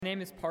My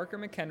name is Parker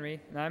McHenry,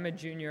 and I'm a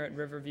junior at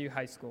Riverview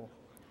High School.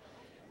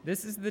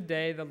 This is the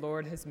day the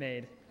Lord has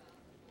made.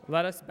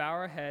 Let us bow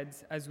our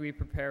heads as we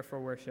prepare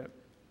for worship.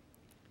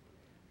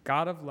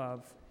 God of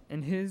love,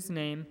 in whose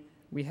name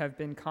we have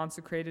been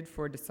consecrated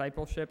for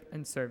discipleship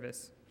and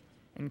service,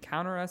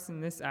 encounter us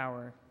in this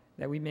hour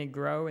that we may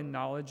grow in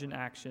knowledge and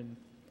action.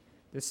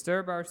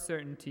 Disturb our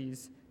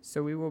certainties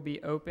so we will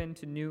be open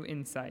to new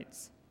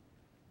insights.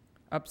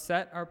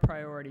 Upset our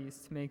priorities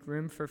to make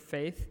room for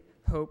faith,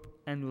 hope,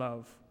 and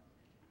love.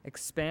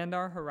 Expand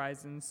our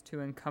horizons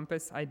to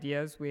encompass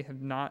ideas we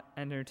have not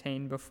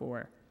entertained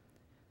before.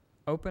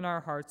 Open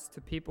our hearts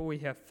to people we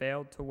have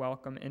failed to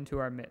welcome into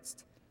our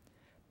midst.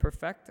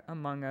 Perfect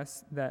among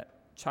us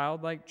that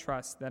childlike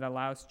trust that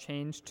allows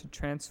change to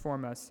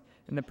transform us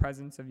in the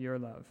presence of your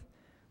love.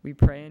 We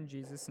pray in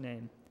Jesus'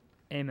 name.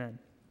 Amen.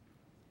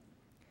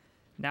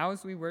 Now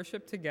as we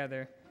worship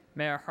together,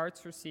 may our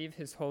hearts receive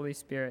his Holy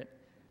Spirit,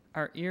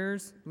 our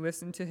ears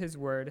listen to his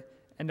word,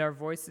 and our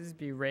voices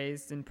be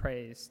raised and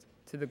praised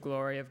to the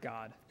glory of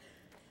God.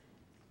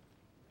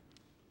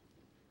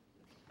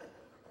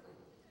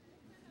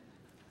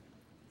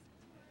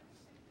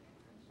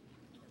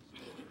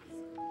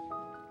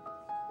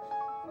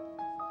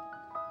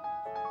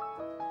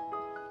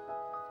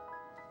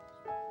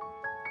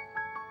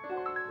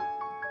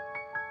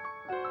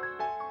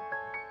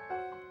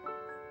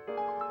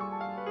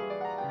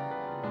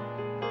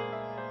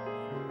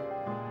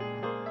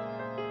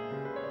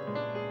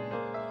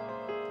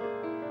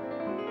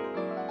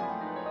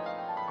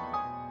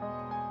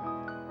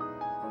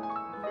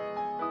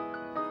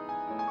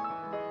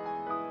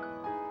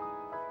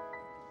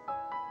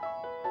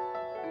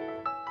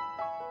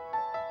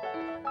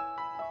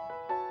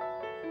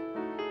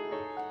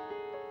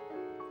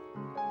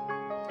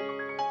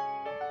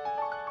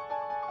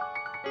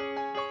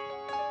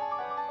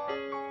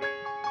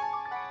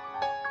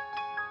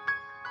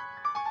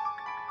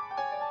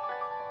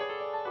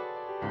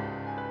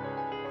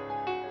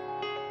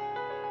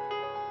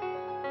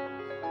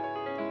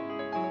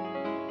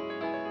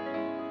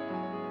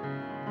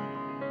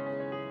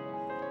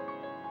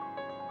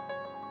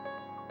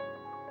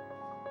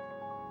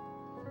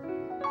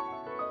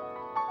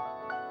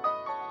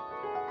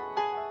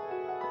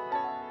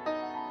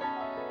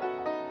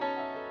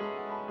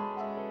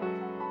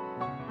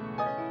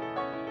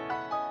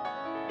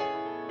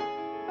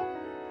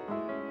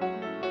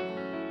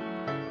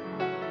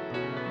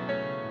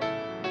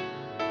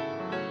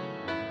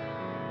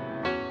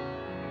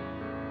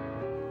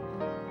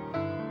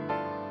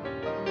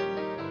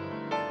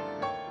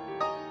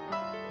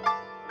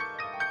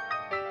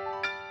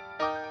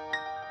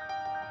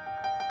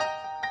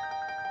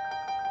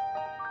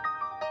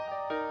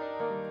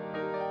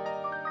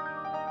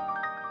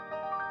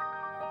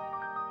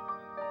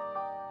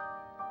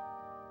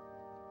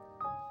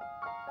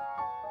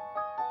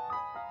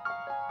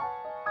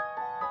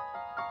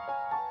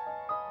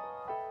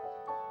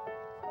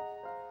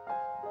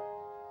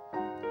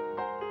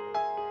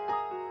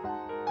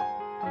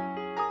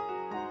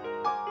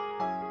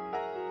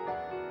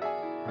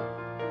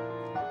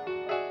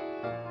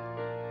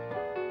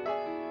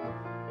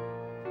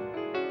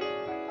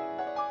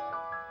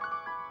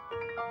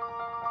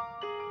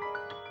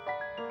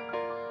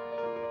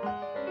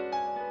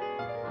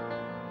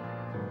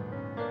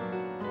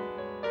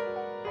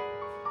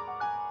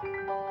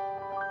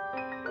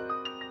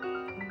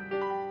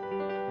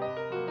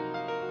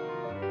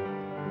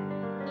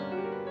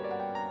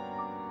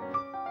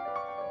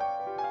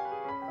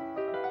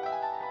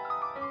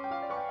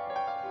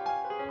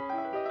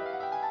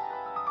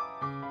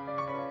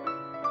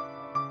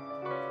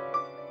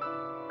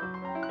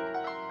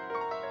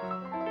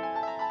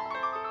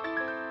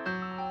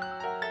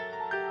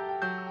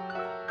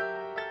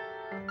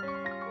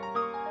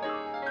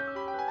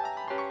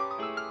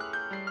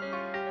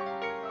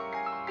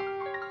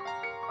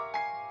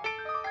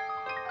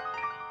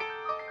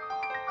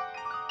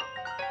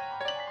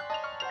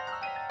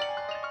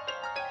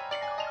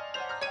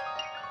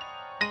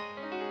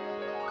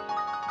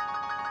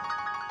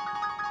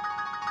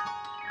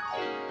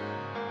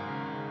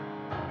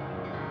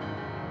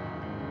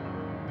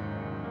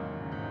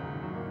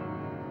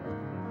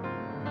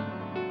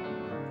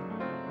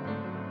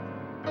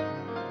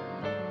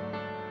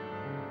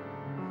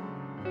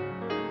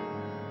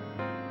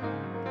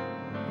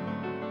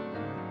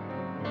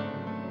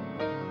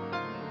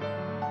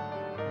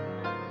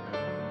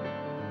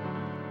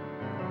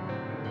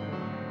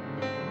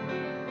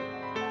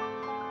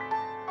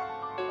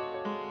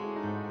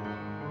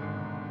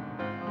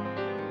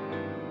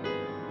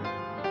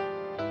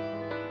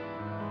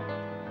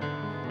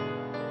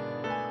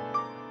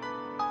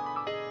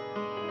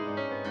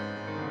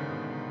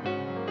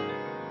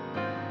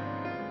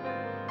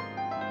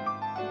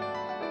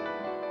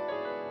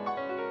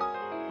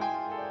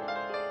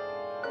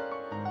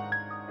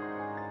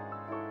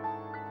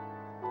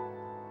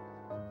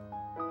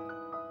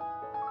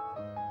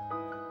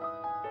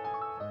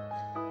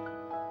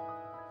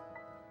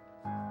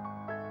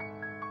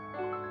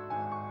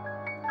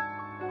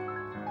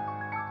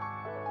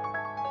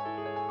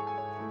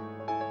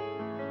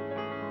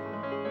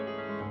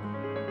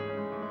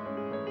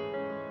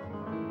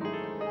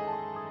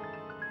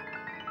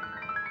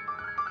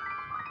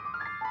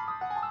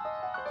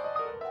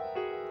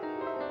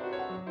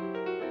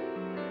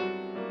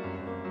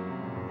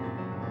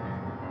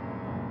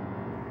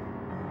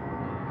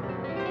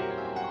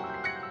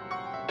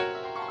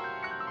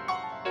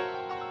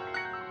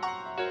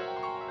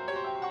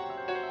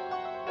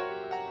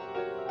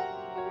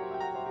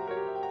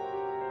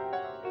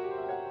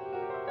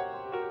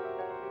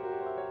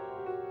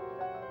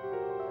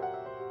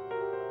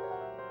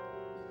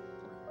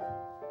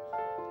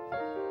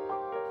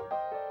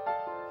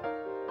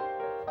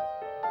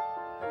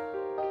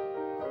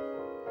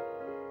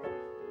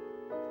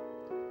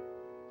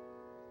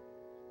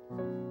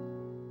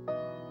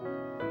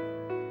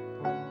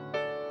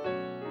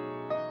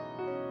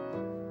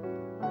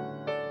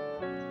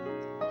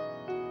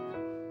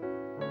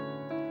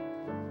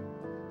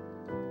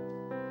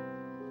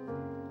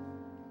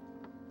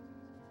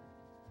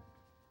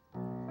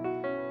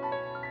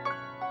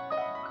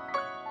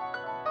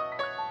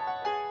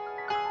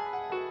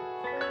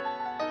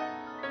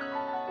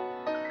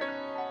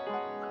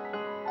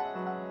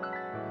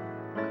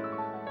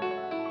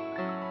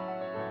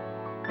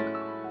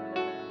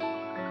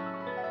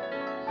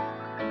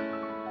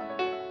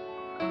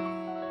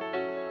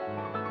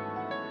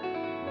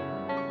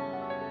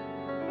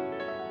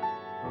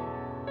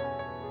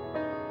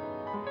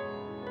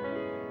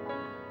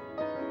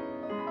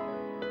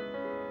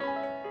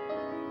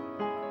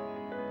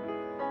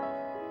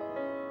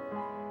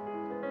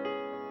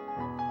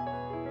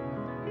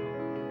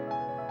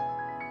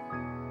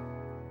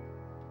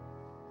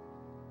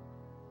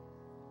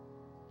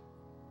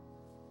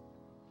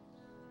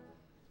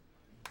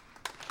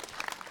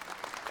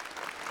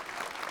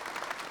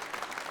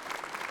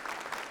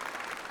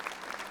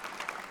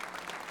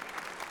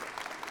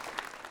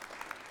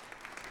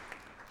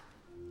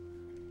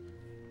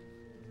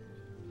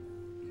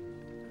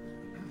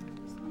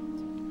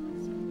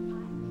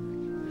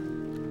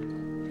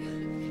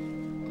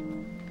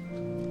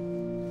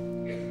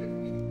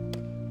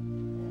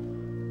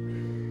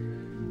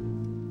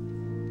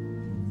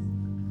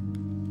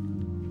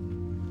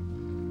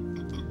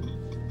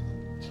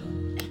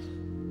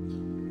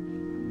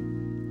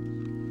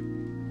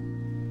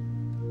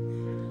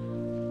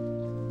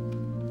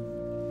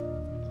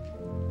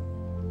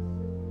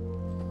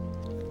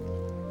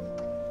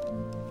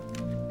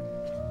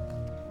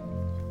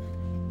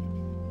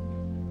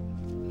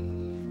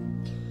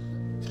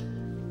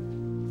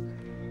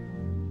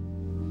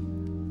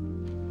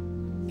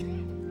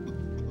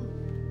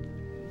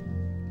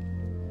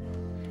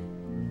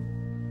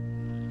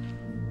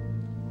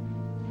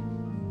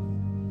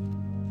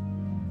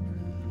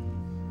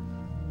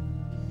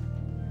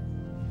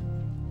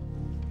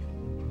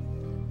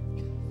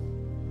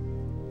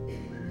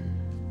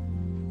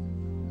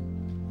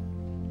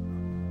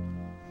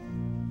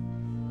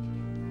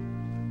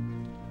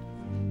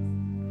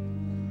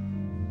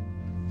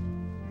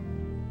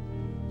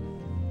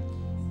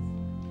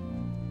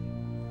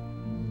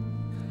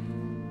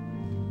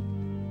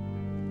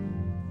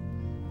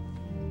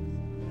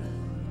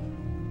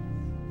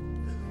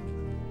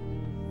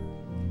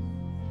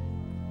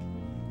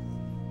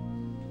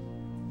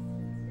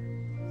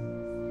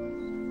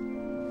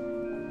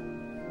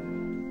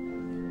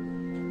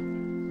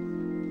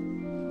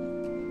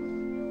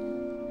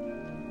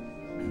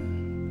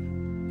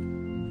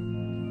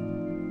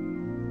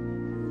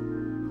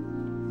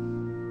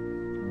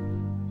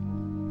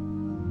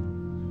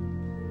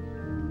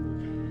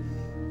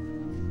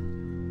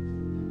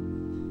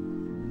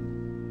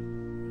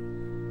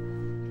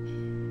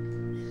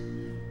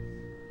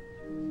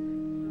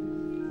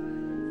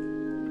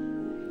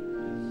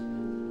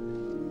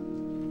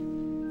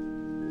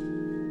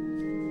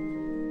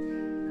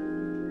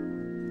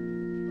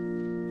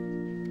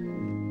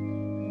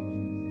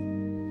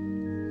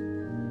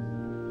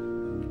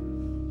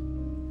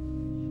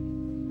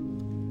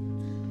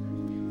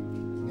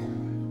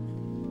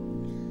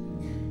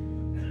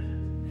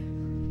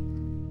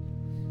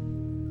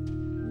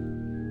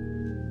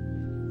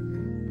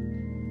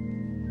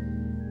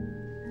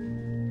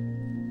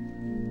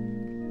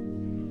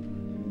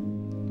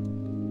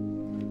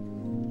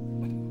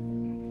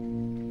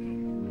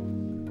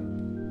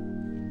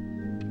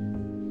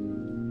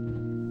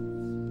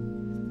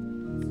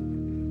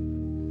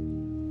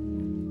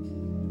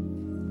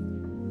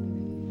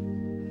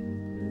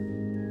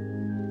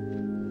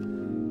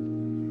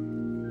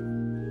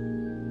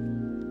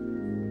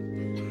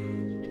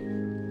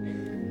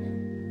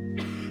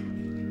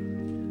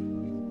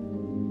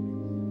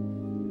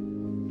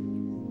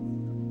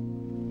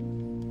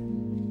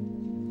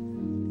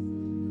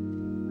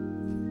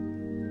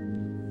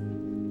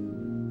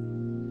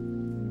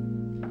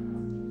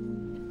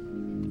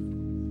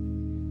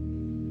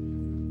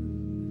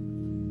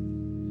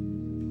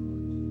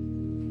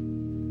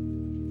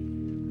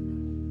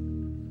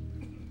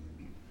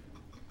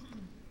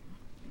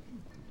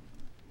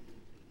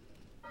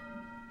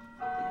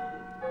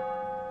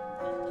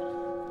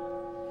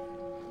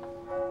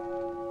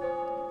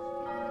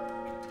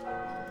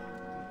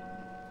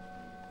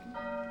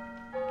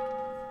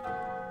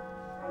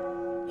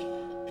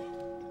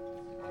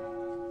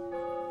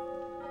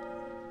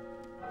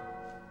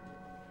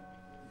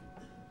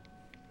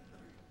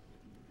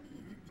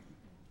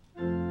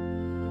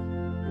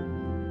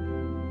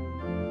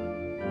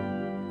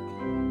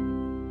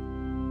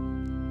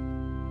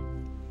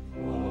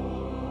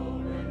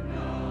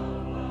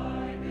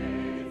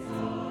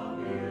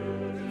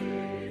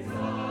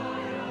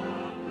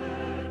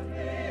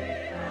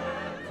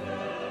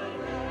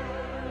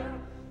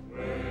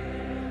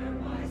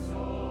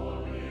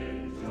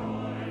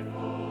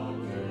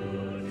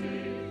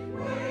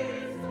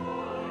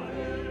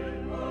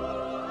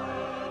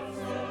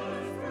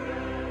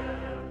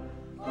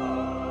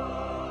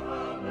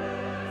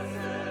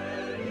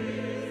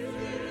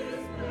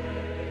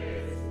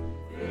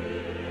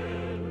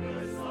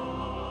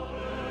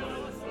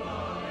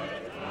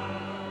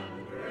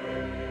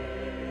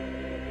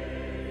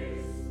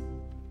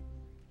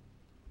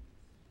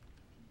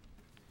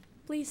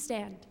 Please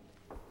stand.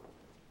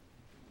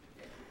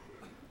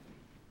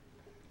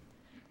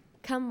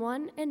 Come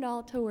one and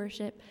all to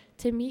worship,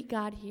 to meet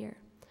God here.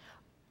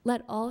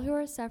 Let all who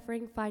are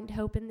suffering find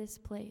hope in this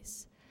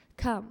place.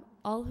 Come,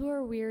 all who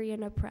are weary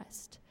and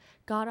oppressed.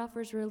 God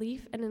offers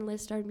relief and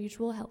enlists our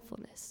mutual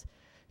helpfulness.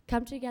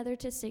 Come together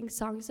to sing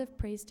songs of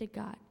praise to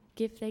God.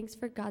 Give thanks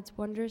for God's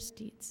wondrous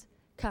deeds.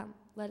 Come,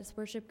 let us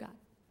worship God.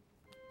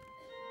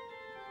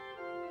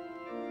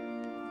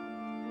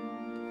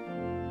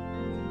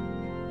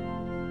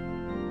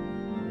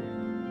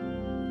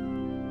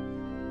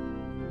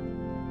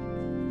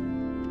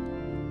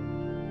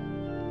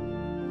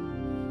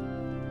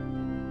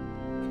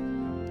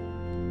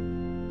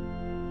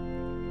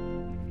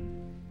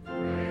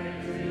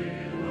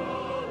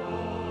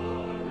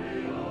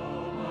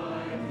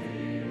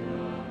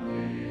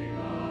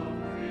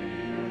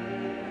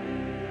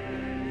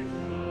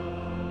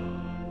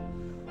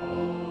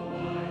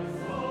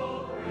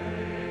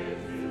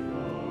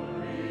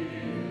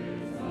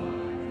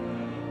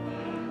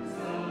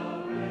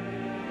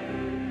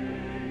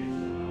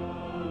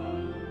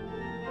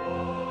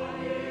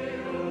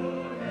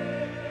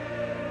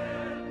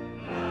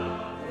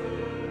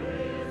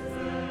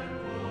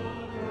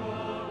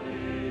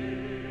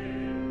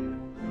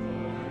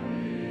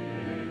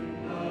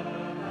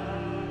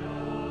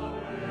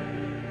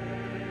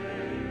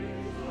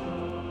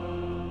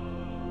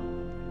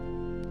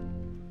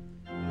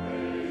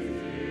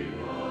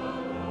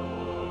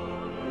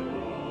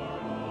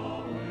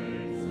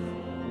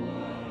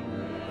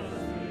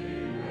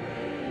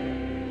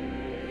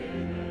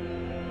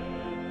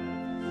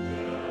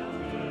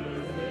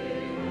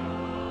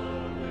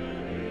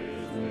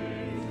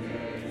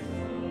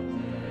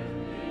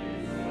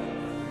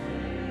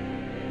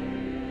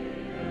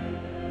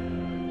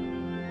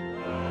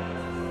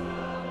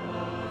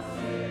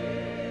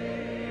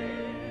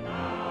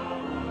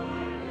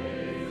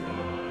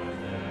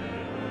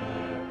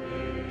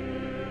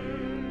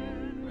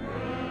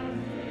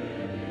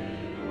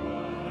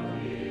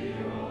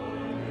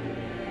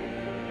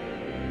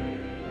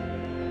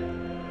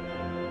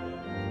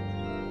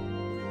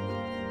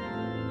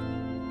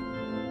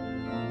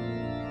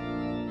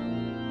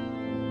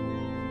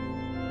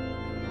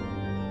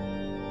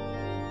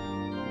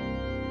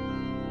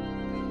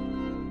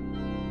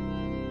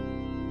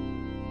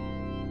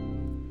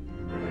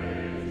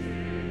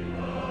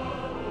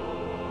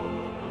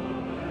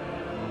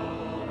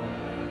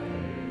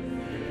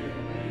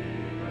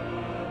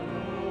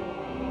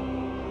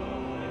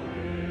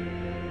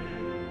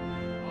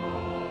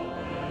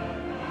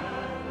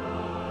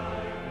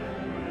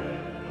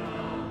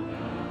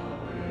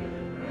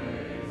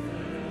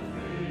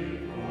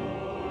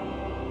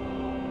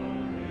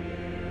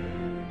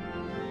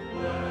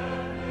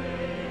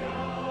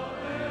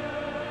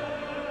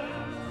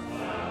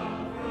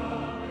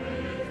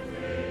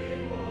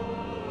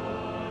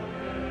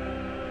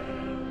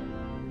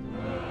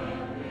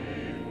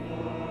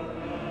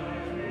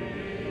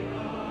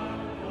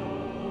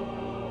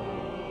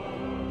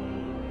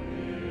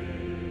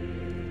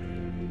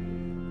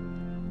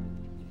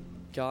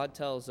 God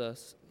tells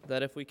us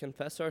that if we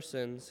confess our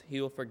sins, he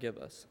will forgive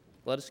us.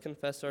 Let us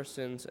confess our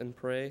sins and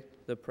pray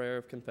the prayer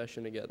of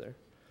confession together.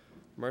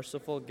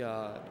 Merciful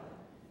God,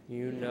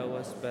 you know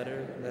us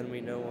better than we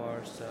know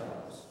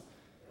ourselves,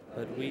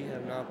 but we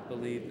have not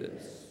believed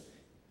this.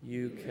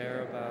 You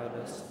care about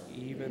us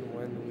even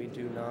when we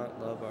do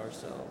not love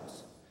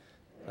ourselves.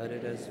 But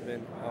it has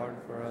been hard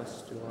for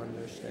us to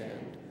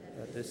understand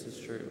that this is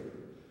true.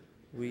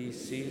 We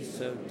see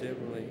so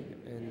dimly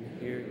and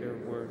hear your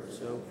word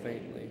so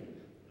faintly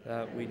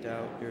that we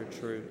doubt your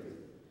truth.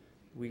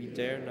 We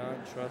dare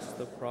not trust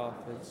the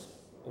prophets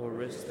or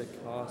risk the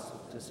cost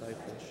of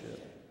discipleship.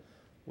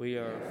 We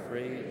are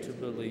afraid to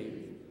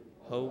believe,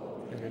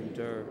 hope, and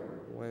endure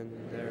when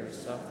there is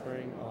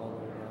suffering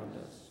all around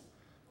us.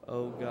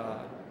 O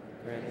God,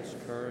 grant us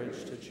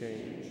courage to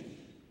change,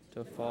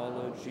 to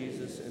follow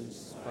Jesus in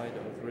spite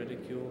of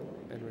ridicule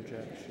and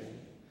rejection,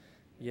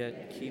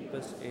 yet keep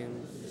us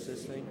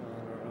insisting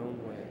on our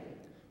own way,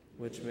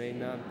 which may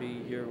not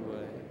be your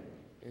way.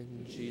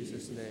 In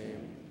Jesus'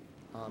 name,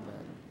 amen.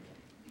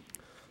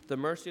 The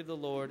mercy of the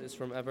Lord is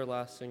from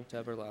everlasting to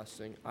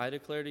everlasting. I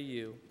declare to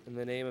you, in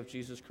the name of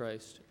Jesus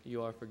Christ,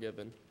 you are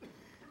forgiven.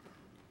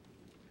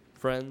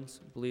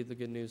 Friends, believe the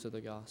good news of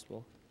the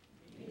gospel.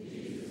 In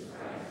Jesus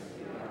Christ,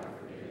 you are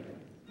forgiven.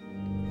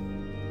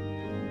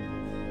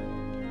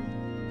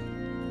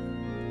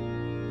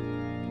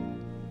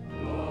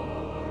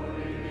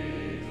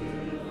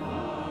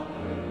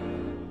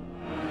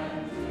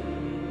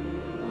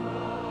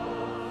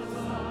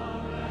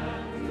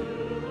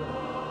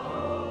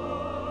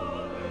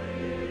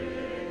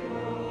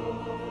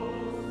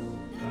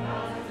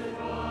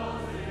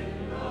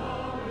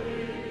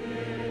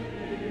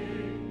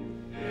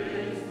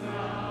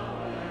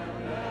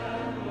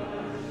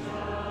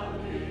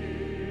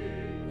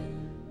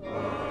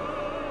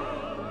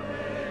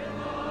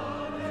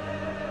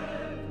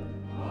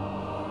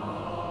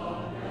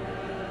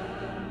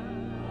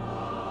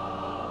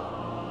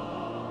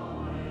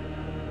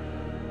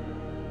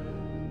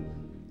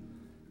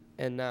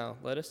 And now,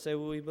 let us say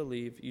what we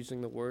believe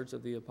using the words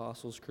of the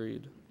Apostles'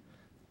 Creed.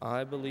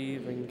 I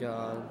believe in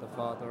God, the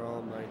Father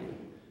Almighty,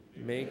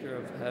 maker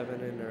of heaven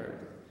and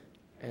earth,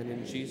 and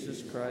in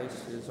Jesus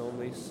Christ, his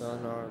only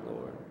Son, our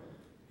Lord,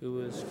 who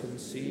was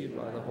conceived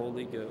by the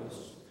Holy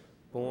Ghost,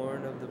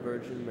 born of the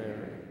Virgin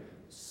Mary,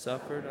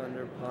 suffered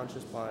under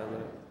Pontius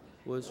Pilate,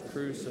 was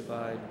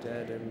crucified,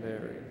 dead, and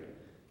buried.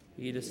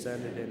 He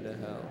descended into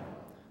hell.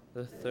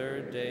 The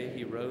third day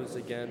he rose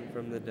again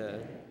from the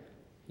dead.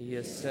 He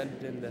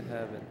ascended into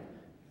heaven,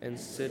 and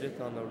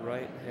sitteth on the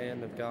right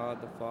hand of God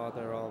the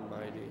Father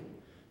Almighty.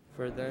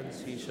 For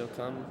thence he shall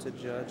come to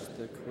judge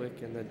the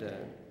quick and the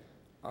dead.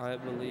 I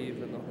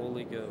believe in the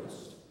Holy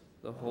Ghost,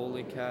 the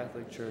holy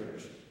Catholic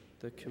Church,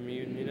 the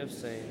communion of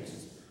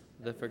saints,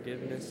 the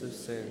forgiveness of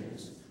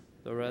sins,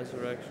 the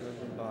resurrection of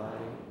the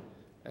body,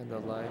 and the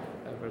life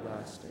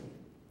everlasting.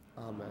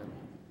 Amen.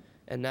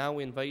 And now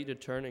we invite you to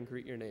turn and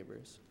greet your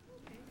neighbors.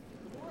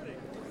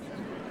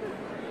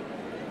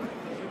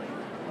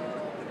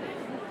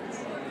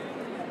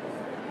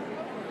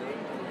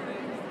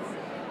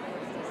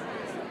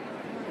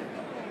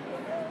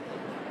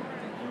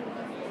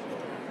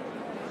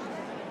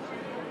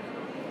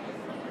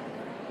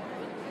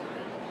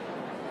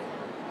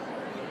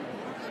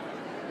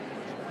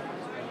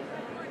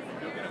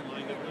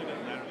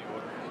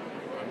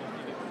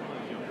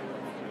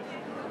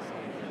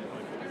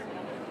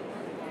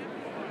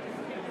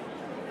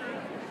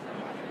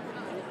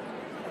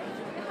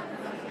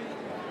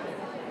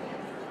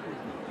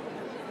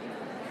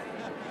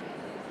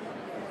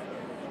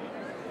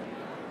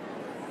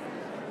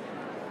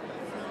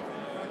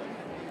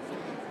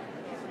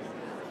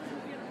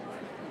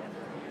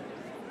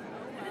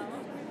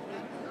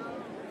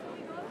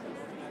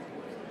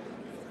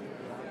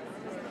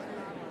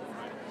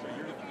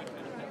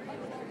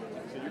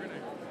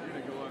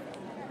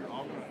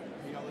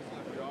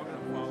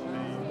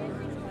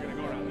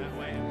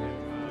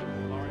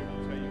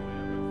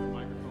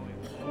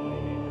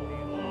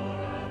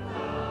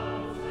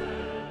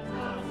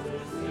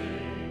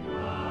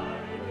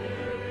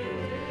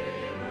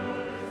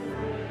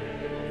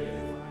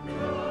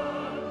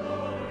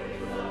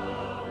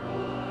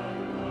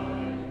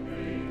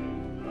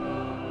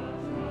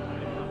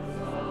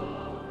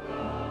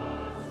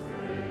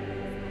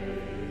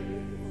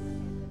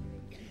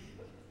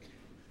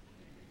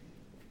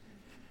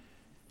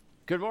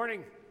 Good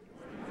morning.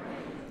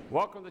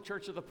 Welcome to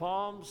Church of the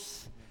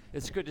Palms.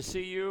 It's good to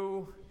see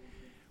you.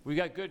 We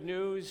got good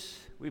news.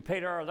 We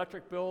paid our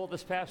electric bill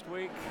this past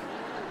week.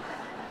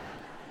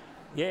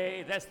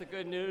 Yay, that's the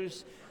good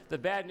news. The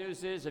bad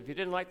news is if you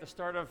didn't like the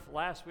start of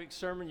last week's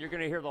sermon, you're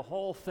going to hear the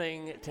whole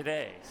thing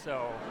today.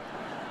 So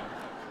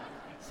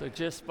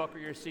just buckle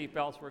your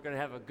seatbelts. We're going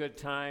to have a good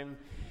time.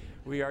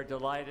 We are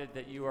delighted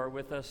that you are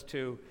with us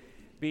to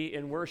be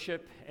in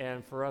worship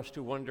and for us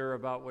to wonder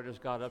about what is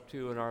God up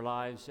to in our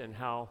lives and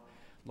how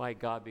might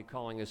God be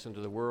calling us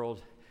into the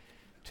world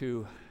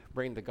to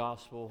bring the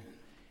gospel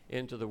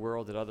into the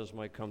world that others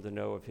might come to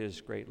know of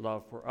his great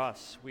love for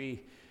us.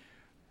 We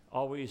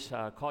always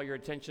call your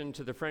attention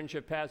to the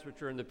friendship pads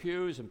which are in the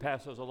pews and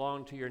pass those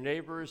along to your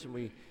neighbors, and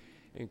we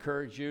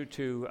encourage you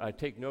to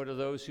take note of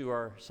those who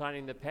are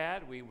signing the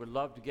pad. We would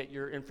love to get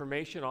your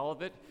information, all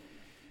of it,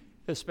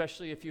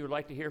 especially if you would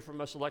like to hear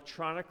from us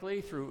electronically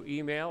through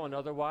email and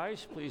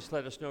otherwise. Please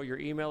let us know your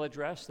email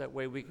address. That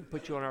way we can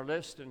put you on our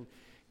list and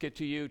get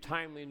to you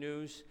timely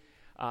news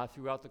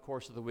throughout the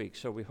course of the week.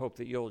 So we hope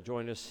that you'll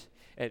join us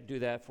and do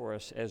that for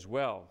us as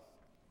well.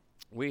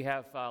 We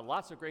have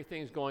lots of great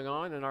things going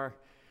on in our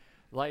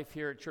life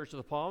here at Church of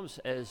the Palms,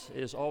 as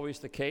is always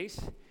the case.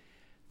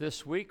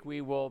 This week we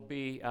will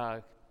be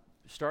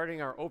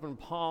starting our Open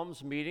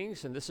Palms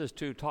meetings, and this is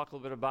to talk a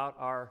little bit about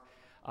our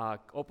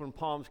Open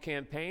Palms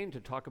campaign, to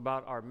talk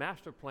about our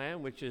master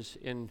plan, which is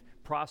in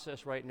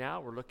process right now.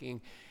 We're looking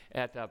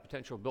at a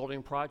potential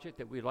building project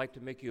that we'd like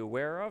to make you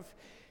aware of,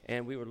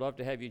 and we would love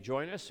to have you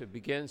join us. It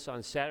begins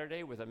on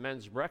Saturday with a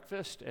men's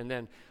breakfast and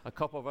then a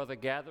couple of other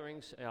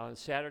gatherings on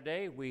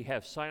Saturday. We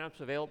have sign-ups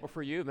available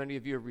for you. Many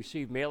of you have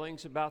received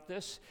mailings about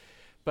this,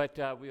 but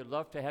we would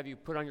love to have you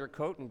put on your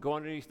coat and go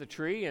underneath the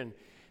tree and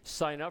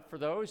sign up for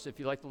those. If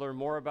you'd like to learn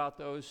more about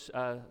those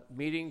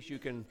meetings, you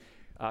can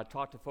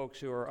talk to folks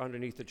who are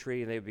underneath the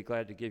tree, and they would be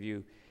glad to give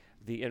you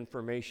the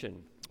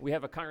information. We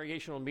have a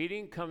congregational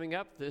meeting coming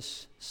up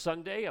this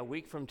Sunday, a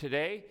week from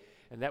today,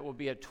 and that will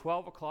be at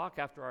 12 o'clock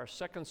after our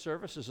second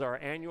service. This is our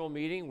annual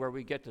meeting where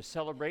we get to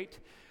celebrate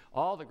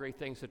all the great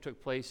things that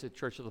took place at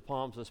Church of the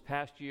Palms this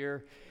past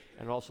year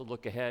and also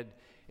look ahead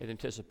in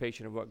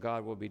anticipation of what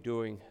God will be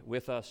doing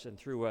with us and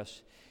through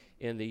us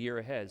in the year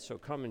ahead. So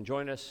come and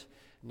join us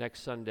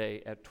next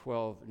Sunday at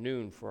 12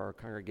 noon for our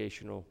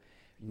congregational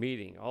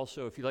meeting.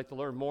 Also, if you'd like to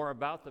learn more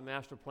about the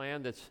master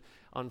plan that's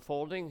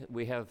unfolding,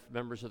 we have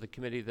members of the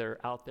committee that are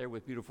out there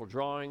with beautiful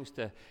drawings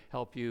to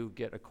help you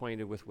get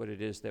acquainted with what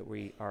it is that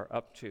we are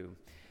up to.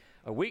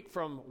 A week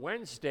from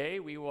Wednesday,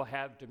 we will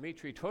have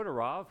Dmitry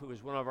Todorov, who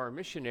is one of our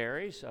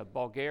missionaries, a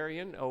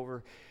Bulgarian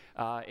over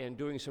and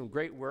doing some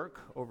great work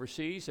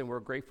overseas, and we're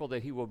grateful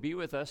that he will be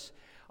with us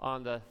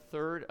on the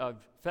 3rd of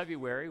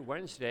February,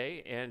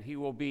 Wednesday, and he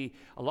will be,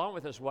 along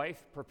with his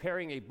wife,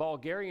 preparing a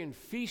Bulgarian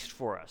feast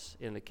for us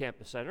in the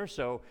campus center.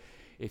 So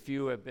if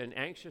you have been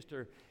anxious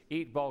to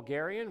eat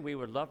Bulgarian, we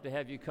would love to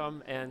have you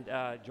come and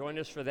join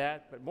us for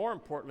that, but more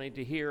importantly,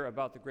 to hear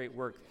about the great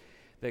work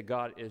that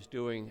God is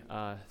doing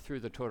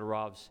through the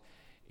Todorovs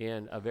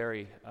in a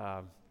very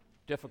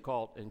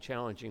difficult and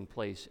challenging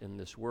place in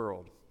this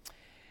world.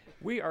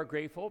 We are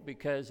grateful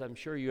because I'm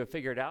sure you have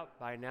figured out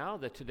by now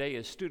that today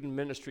is Student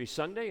Ministry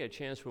Sunday, a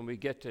chance when we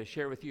get to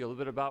share with you a little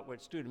bit about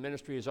what student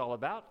ministry is all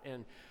about.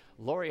 And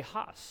Lori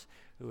Haas,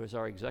 who is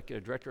our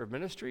Executive Director of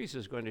Ministries,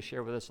 is going to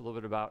share with us a little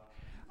bit about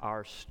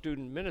our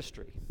student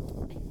ministry.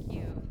 Thank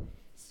you.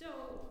 So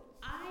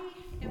I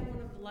am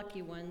one of the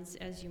lucky ones,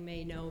 as you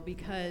may know,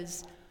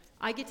 because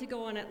I get to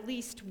go on at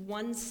least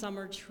one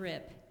summer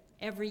trip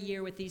every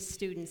year with these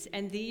students,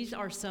 and these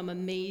are some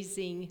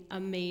amazing,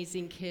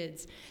 amazing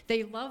kids.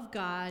 They love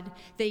God,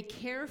 they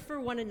care for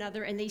one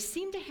another, and they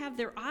seem to have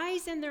their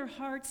eyes and their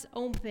hearts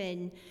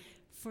open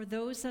for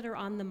those that are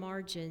on the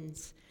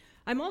margins.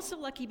 I'm also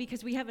lucky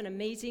because we have an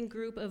amazing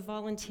group of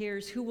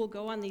volunteers who will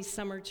go on these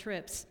summer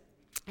trips.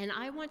 And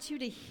I want you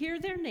to hear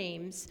their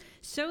names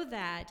so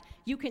that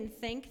you can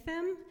thank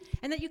them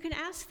and that you can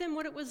ask them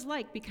what it was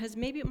like, because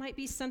maybe it might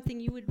be something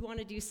you would want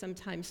to do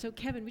sometime. So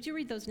Kevin, would you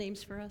read those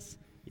names for us?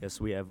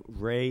 Yes, we have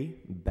Ray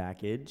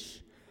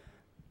Backage,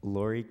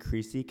 Lori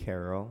Creasy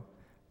Carroll,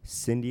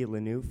 Cindy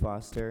Lanou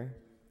Foster,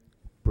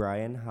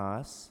 Brian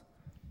Haas,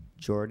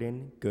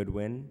 Jordan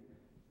Goodwin,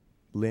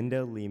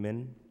 Linda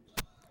Lehman,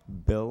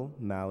 Bill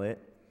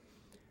Mallett,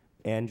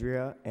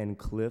 Andrea and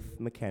Cliff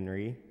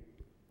McHenry,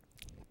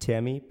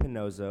 Tammy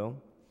Pinozzo,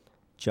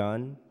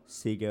 John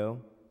Sego,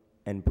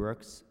 and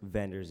Brooks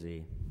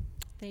Vanderzee.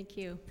 Thank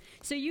you.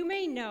 So you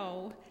may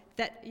know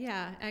that,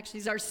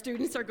 actually our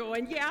students are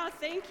going, yeah,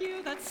 thank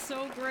you, that's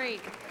so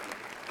great.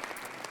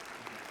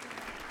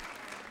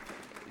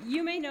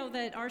 You may know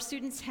that our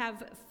students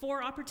have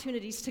 4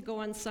 opportunities to go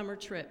on summer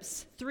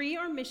trips. 3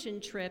 are mission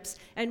trips,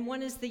 and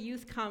 1 is the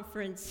youth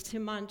conference to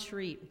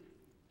Montreat.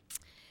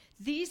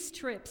 These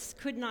trips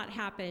could not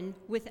happen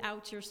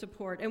without your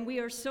support, and we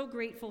are so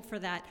grateful for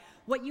that.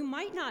 What you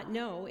might not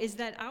know is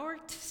that our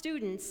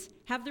students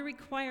have the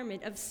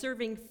requirement of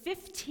serving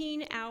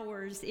 15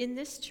 hours in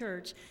this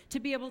church to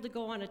be able to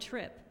go on a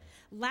trip.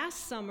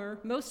 Last summer,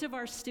 most of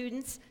our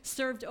students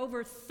served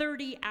over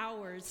 30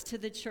 hours to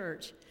the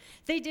church.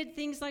 They did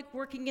things like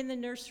working in the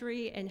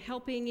nursery and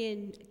helping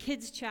in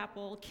kids'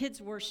 chapel,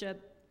 kids'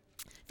 worship.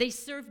 They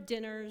served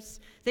dinners,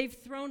 they've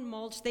thrown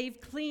mulch, they've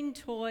cleaned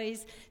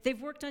toys, they've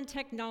worked on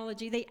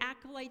technology, they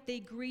acolyte, they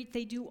greet,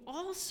 they do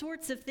all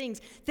sorts of things.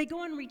 They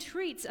go on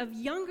retreats of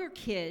younger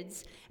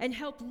kids and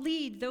help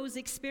lead those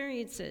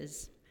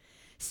experiences.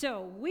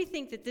 So we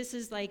think that this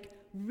is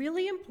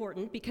really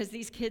important because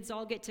these kids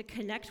all get to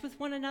connect with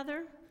one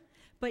another.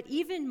 But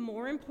even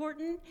more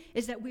important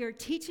is that we are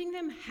teaching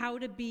them how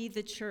to be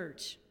the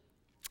church.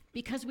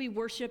 Because we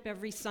worship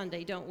every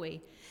Sunday, don't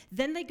we?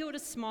 Then they go to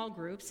small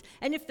groups,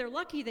 and if they're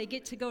lucky, they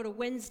get to go to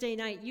Wednesday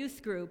night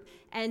youth group,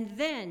 and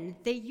then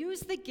they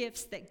use the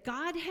gifts that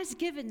God has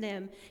given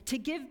them to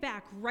give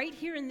back right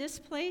here in this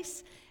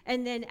place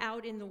and then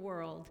out in the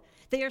world.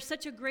 They are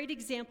such a great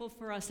example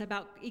for us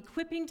about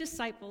equipping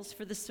disciples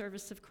for the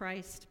service of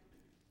Christ.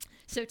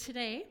 So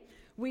today,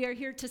 we are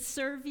here to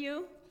serve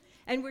you,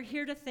 and we're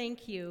here to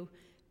thank you.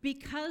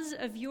 Because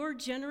of your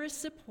generous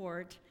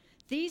support,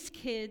 these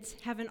kids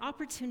have an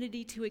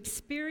opportunity to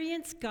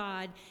experience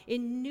God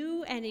in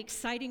new and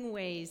exciting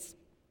ways.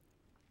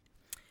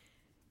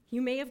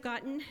 You may have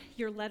gotten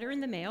your letter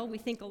in the mail. We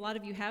think a lot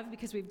of you have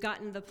because we've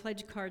gotten the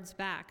pledge cards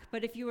back.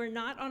 But if you are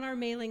not on our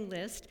mailing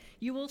list,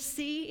 you will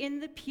see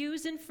in the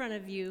pews in front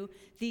of you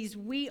these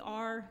We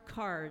Are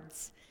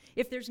cards.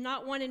 If there's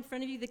not one in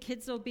front of you, the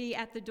kids will be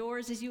at the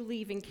doors as you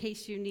leave in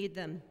case you need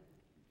them.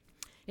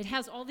 It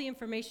has all the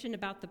information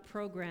about the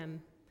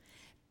program.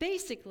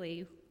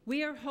 Basically,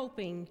 we are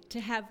hoping to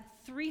have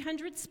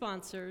 300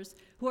 sponsors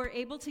who are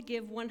able to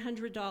give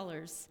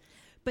 $100.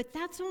 But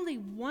that's only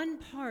one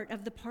part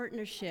of the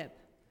partnership.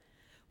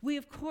 We,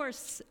 of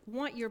course,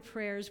 want your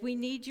prayers. We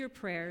need your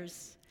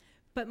prayers.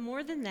 But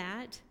more than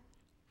that,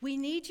 we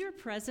need your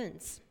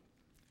presence.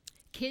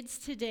 Kids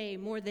today,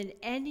 more than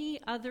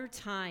any other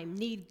time,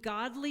 need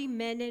godly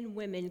men and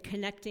women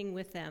connecting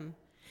with them.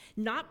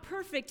 Not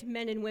perfect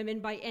men and women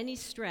by any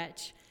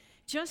stretch,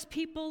 just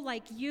people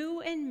like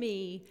you and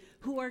me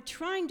who are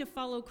trying to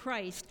follow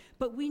Christ,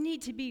 but we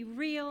need to be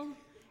real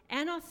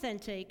and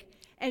authentic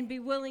and be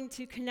willing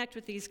to connect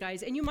with these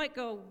guys. And you might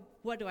go,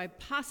 what do I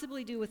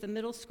possibly do with a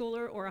middle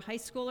schooler or a high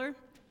schooler?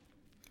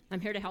 I'm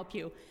here to help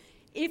you.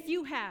 If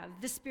you have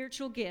the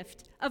spiritual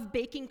gift of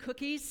baking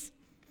cookies,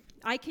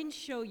 I can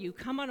show you,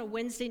 come on a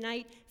Wednesday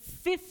night,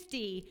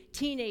 50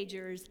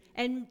 teenagers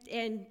and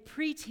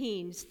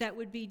preteens that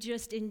would be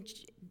just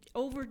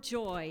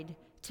overjoyed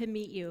to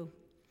meet you.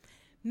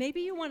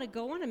 Maybe you want to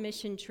go on a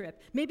mission trip.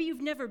 Maybe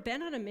you've never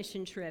been on a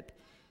mission trip.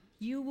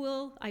 you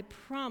will, I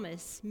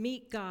promise,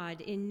 meet God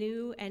in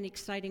new and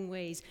exciting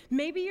ways.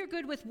 Maybe you're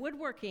good with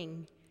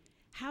woodworking.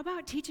 How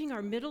about teaching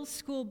our middle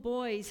school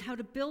boys how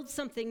to build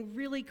something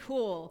really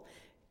cool?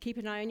 Keep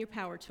an eye on your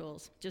power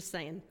tools, just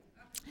saying.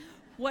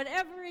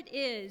 Whatever it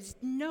is,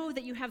 know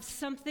that you have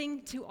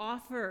something to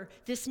offer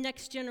this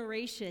next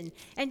generation.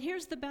 And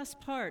here's the best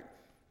part.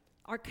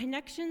 Our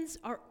connections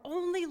are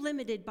only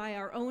limited by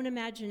our own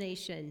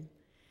imagination.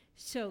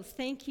 So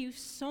thank you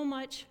so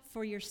much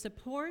for your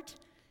support.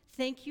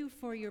 Thank you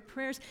for your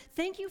prayers.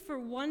 Thank you for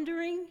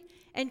wondering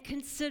and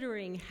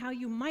considering how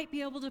you might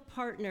be able to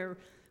partner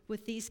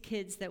with these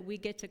kids that we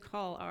get to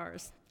call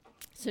ours.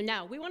 So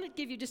now, we want to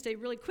give you just a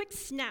really quick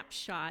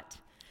snapshot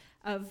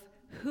of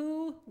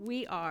who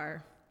we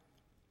are.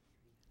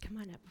 Come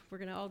on up. We're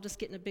going to all just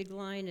get in a big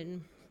line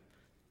and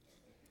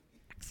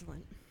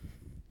excellent.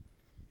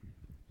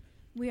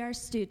 We are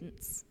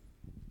students.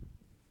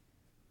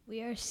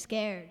 We are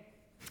scared.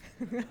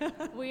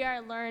 We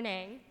are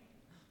learning.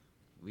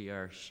 We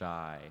are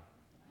shy.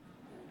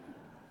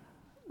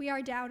 We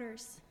are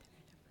doubters.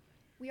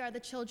 We are the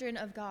children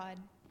of God.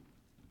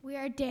 We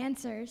are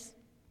dancers.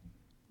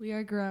 We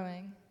are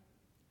growing.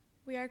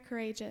 We are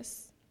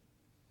courageous.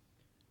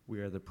 We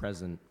are the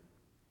present.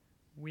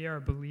 We are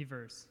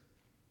believers.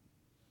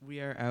 We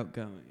are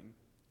outgoing.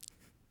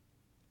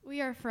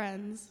 We are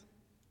friends.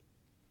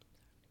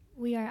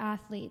 We are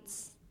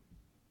athletes.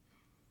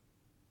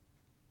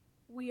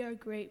 We are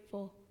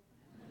grateful.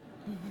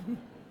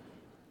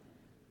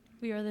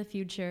 We are the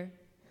future.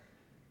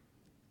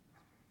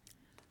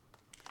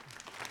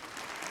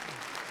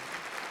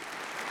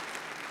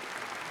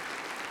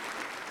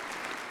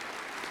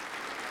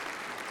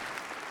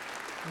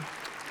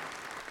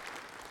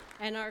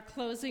 And our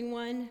closing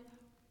one,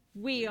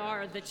 we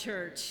are the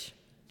church.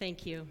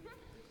 Thank you.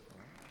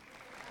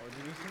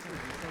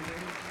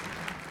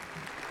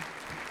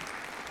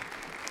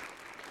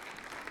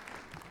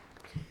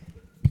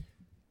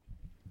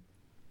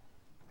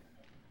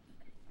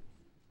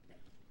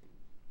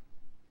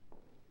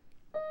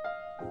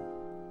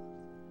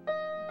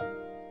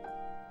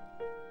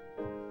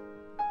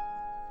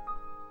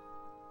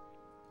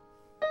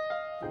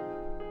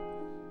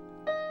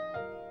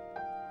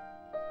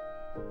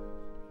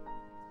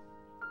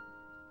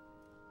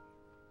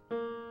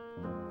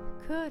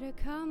 Could have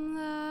come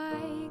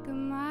like a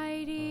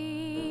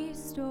mighty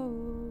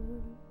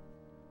storm,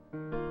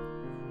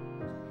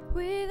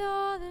 with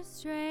all the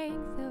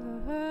strength of a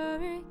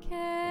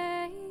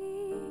hurricane.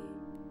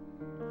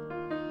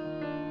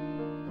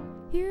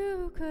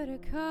 You could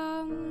have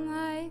come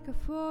like a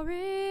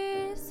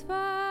forest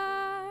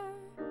fire,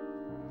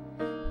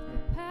 with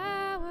the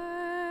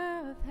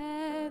power of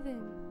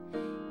heaven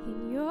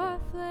in your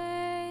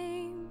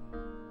flame.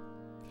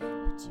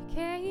 But you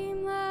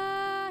came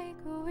like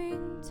a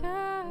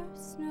winter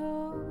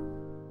snow,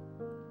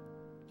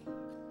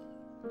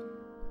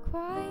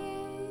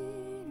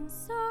 quiet and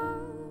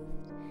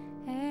soft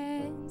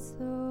and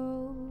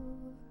slow,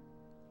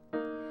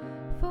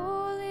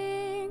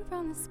 falling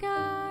from the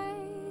sky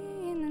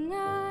in the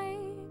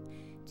night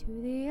to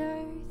the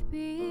earth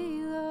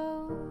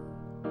below.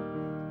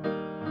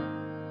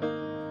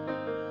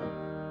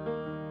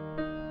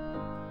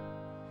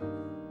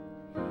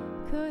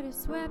 Could have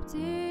swept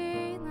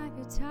in like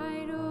a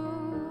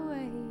tidal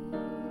wave,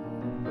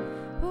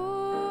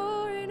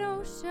 or an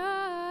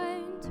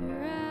ocean to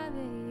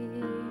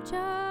ravage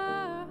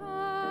our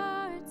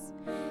hearts.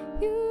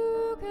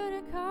 You could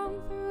have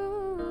come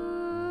through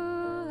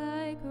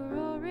like a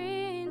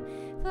roaring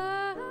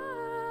flood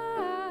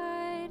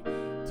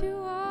to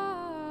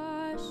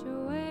wash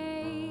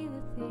away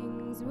the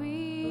things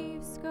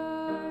we've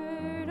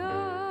scarred.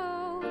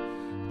 Oh,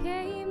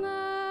 came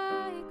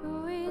like a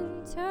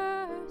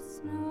winter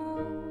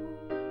snow,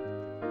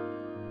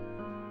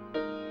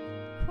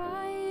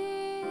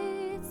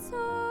 quiet,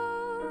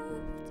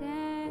 soft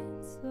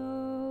and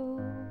slow,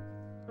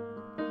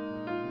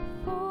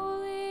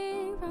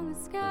 falling from the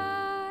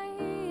sky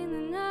in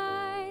the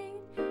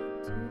night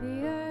to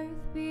the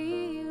earth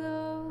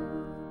below.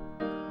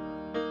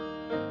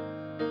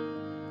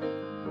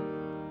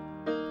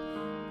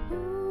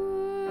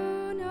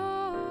 You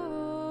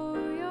know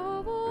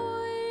your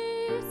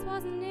voice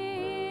wasn't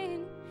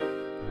in a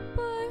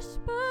bush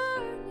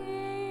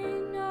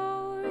burning. No,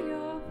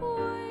 your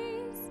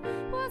voice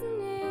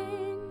wasn't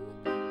in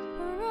a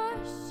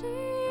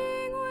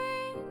rushing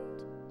wind.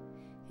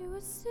 It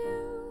was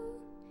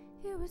still,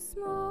 it was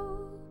small,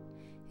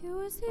 it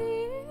was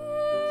hidden.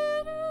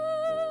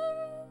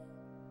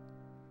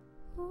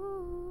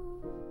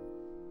 Ooh.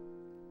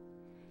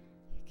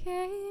 You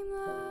came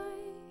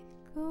like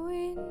a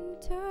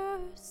winter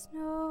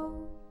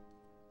snow,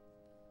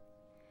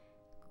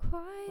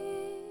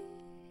 quiet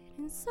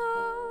and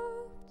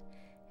soft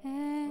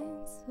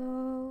and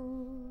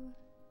slow,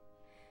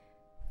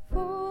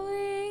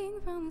 falling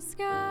from the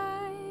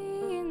sky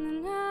in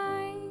the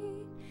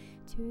night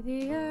to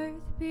the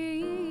earth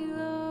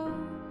below.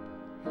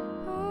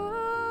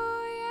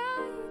 Oh,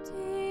 yeah, you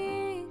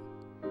did.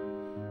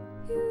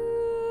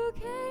 You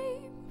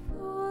came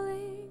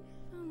falling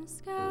from the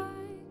sky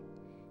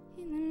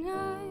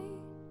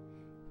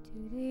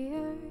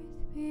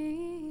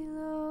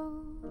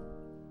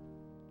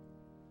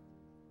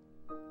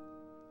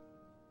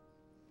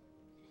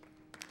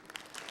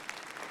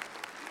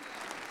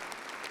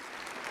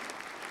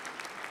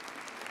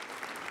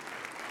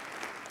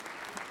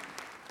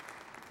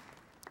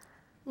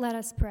Let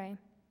us pray.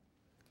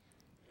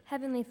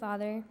 Heavenly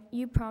Father,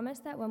 you promise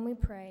that when we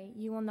pray,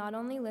 you will not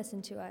only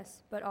listen to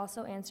us, but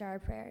also answer our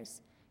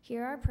prayers.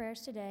 Hear our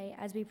prayers today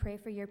as we pray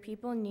for your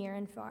people near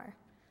and far.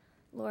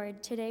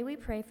 Lord, today we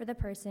pray for the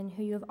person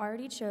who you have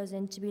already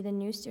chosen to be the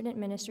new student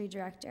ministry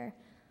director.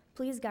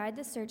 Please guide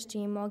the search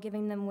team while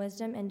giving them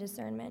wisdom and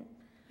discernment.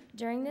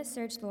 During this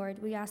search,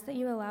 Lord, we ask that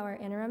you allow our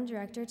interim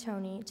director,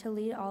 Tony, to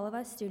lead all of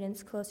us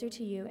students closer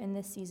to you in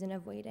this season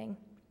of waiting.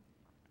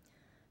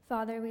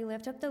 Father, we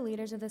lift up the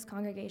leaders of this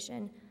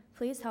congregation.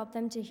 Please help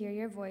them to hear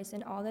your voice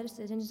in all the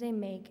decisions they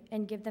make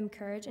and give them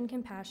courage and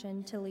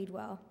compassion to lead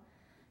well.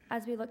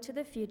 As we look to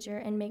the future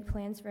and make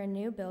plans for a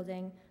new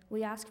building,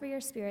 we ask for your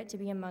Spirit to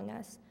be among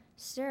us.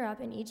 Stir up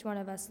in each one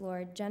of us,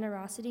 Lord,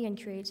 generosity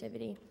and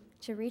creativity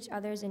to reach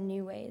others in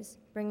new ways,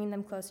 bringing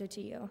them closer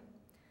to you.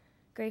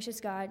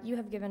 Gracious God, you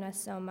have given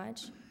us so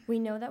much. We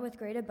know that with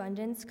great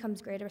abundance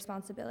comes great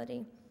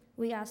responsibility.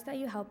 We ask that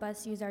you help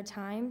us use our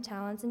time,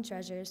 talents, and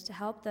treasures to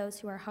help those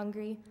who are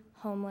hungry,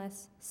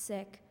 homeless,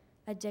 sick,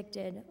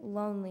 addicted,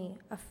 lonely,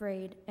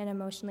 afraid, and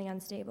emotionally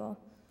unstable.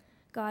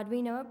 God,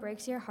 we know it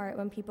breaks your heart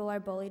when people are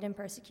bullied and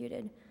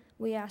persecuted.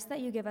 We ask that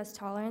you give us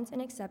tolerance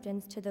and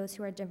acceptance to those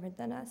who are different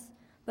than us,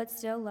 but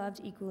still loved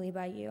equally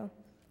by you.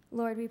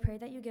 Lord, we pray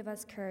that you give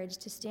us courage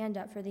to stand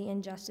up for the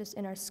injustice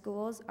in our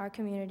schools, our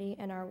community,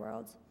 and our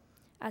world.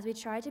 As we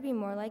try to be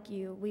more like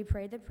you, we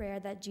pray the prayer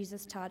that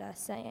Jesus taught us,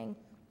 saying,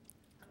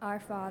 Our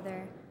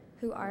Father,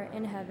 who art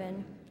in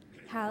heaven,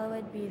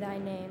 hallowed be thy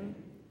name.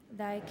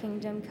 Thy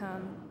kingdom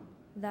come,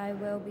 thy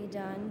will be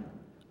done,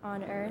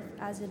 on earth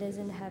as it is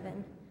in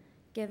heaven.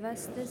 Give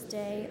us this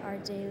day our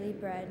daily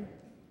bread,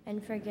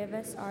 and forgive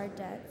us our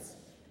debts,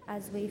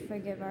 as we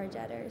forgive our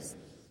debtors.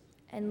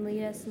 And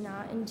lead us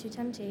not into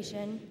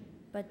temptation,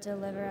 but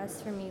deliver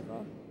us from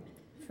evil.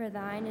 For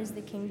thine is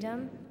the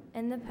kingdom,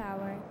 and the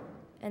power,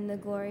 and the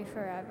glory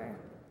forever.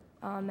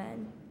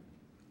 Amen.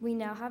 We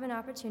now have an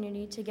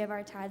opportunity to give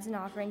our tithes and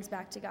offerings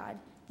back to God.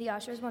 The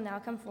ushers will now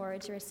come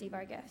forward to receive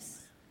our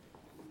gifts.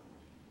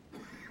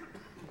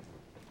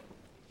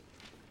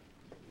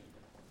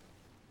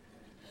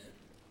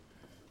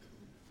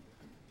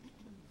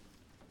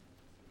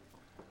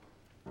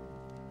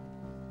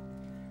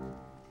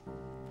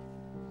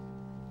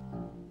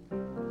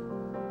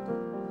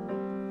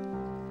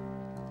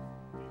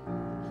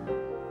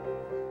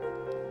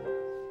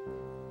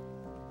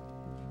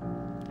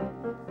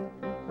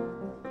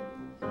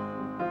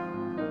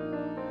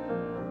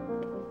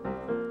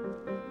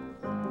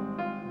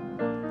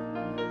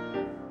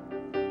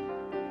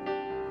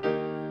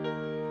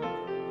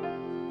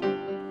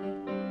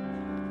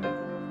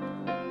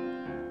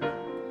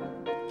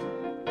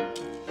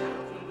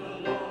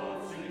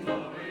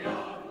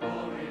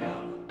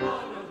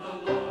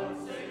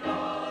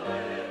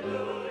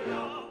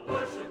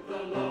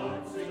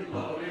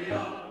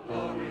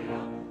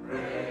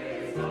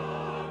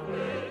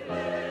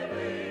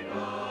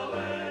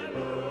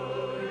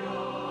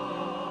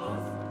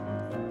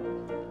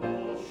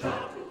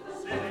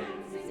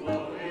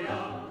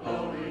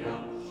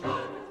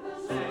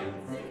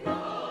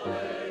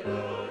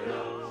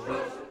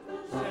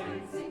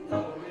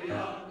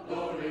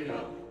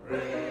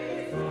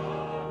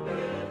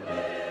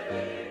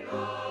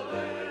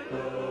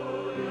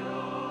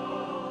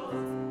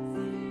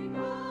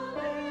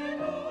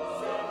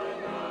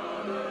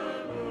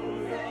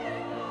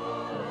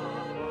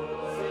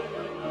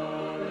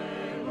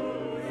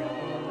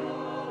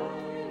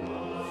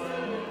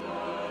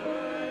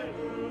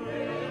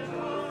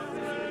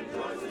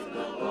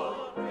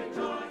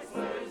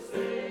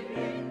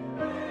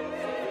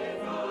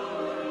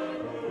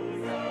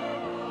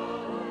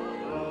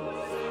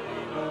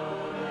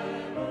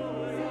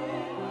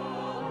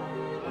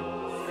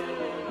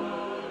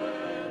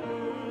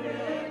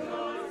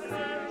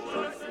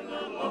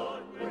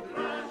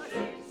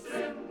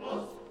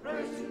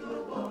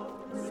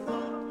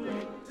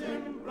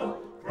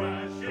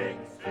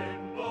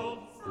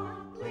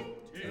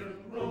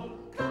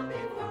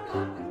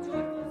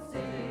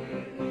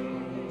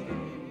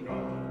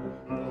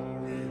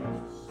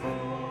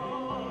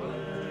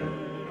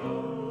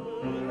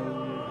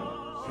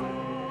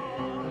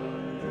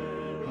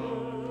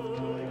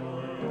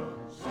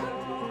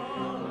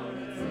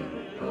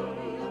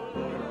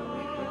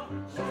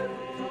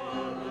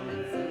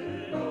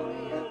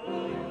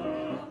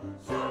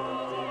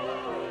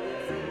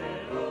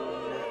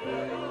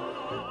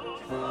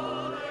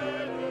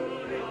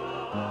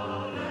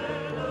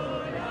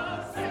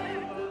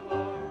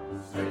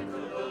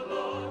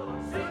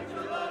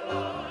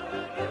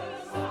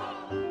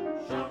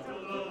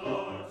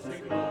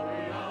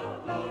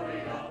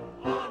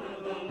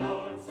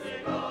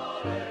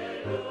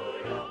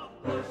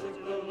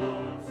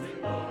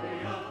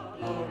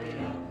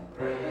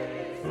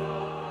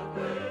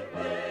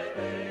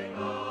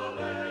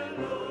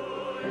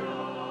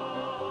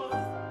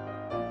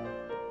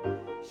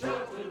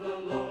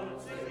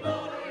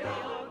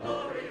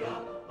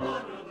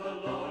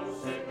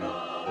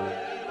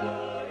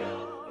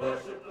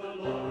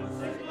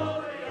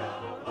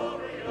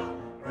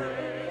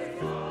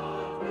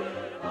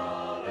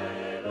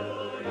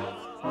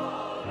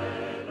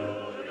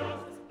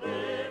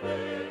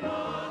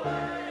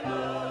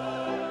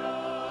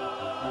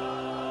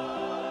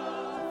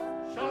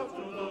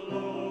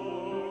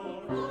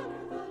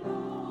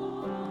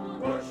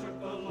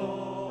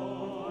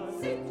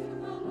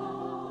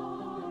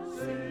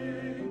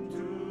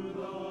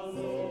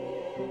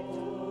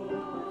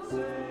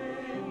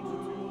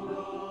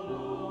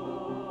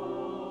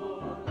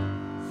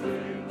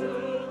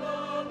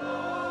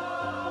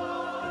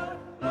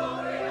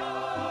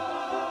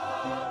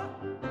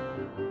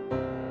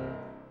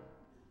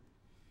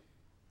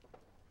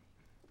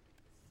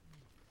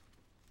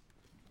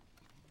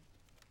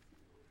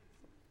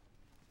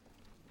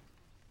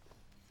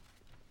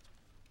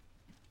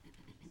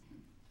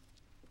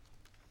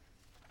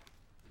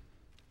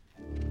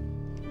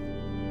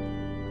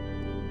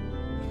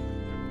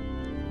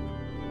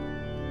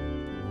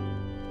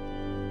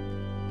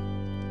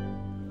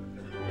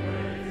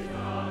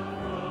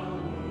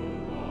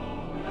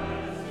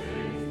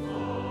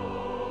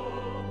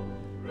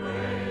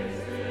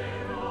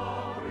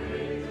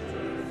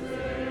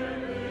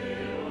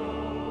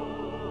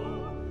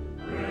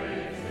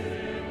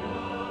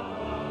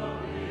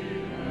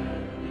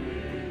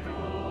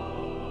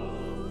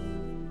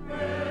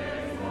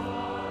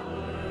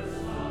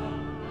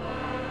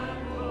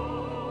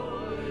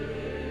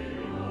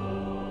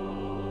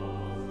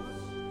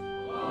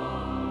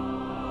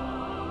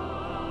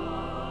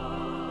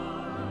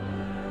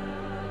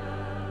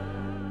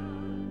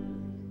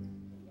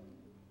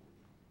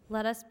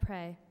 Let us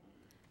pray.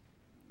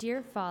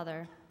 Dear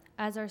Father,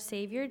 as our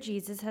Savior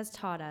Jesus has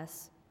taught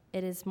us,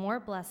 it is more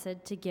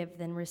blessed to give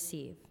than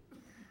receive.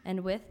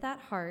 And with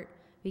that heart,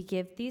 we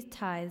give these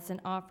tithes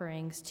and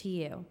offerings to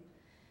you.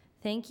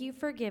 Thank you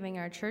for giving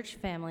our church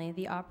family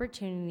the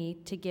opportunity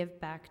to give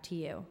back to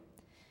you.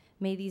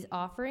 May these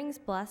offerings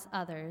bless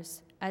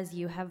others as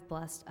you have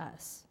blessed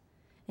us.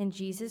 In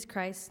Jesus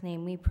Christ's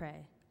name we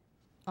pray.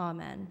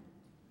 Amen.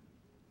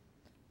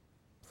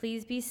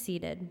 Please be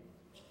seated.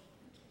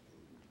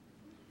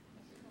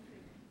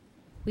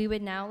 We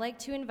would now like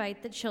to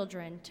invite the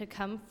children to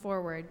come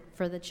forward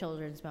for the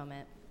children's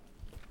moment.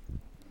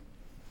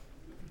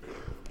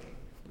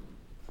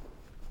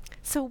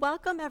 So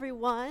welcome,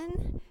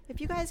 everyone.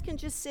 If you guys can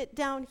just sit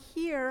down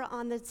here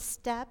on the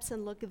steps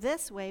and look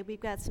this way,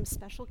 we've got some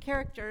special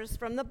characters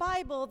from the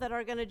Bible that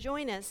are going to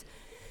join us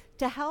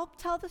to help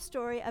tell the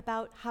story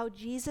about how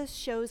Jesus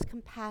shows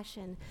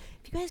compassion.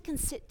 If you guys can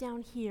sit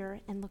down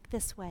here and look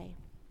this way.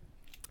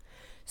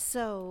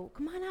 So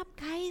come on up,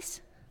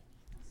 guys.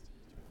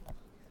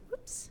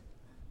 Oops.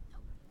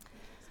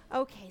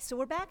 Okay, so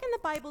we're back in the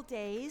Bible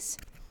days,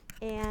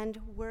 and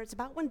where it's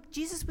about when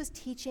Jesus was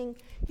teaching.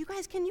 You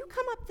guys, can you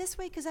come up this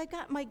way? Because I've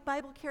got my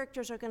Bible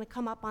characters are going to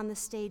come up on the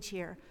stage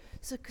here.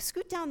 So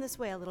scoot down this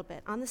way a little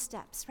bit, on the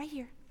steps. Right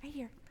here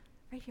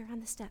on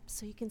the steps,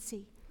 so you can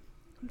see.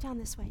 Come down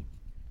this way.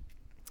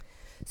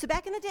 So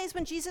back in the days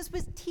when Jesus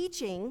was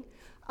teaching,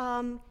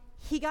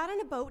 he got in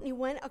a boat and he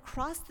went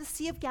across the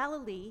Sea of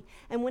Galilee.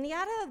 And when he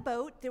got out of the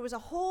boat, there was a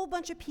whole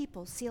bunch of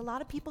people. See, a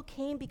lot of people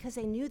came because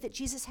they knew that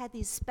Jesus had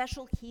these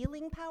special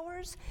healing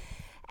powers.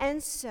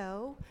 And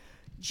so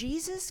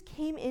Jesus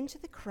came into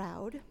the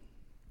crowd.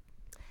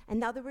 And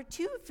now there were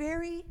two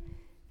very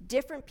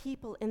different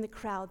people in the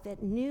crowd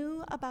that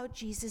knew about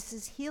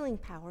Jesus' healing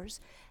powers,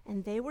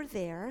 and they were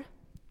there.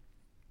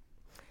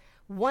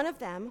 One of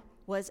them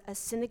was a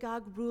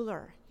synagogue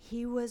ruler.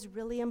 He was a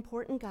really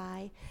important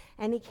guy,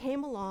 and he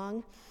came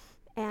along,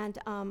 and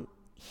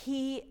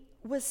he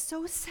was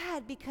so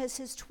sad because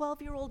his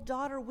 12-year-old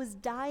daughter was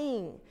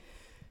dying.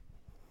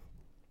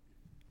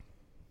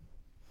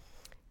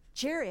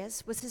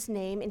 Jairus was his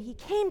name, and he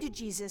came to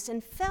Jesus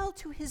and fell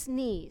to his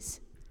knees.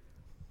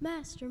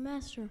 Master,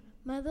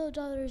 my little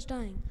daughter is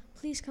dying.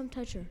 Please come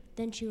touch her,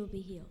 then she will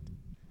be healed.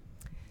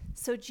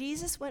 So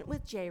Jesus went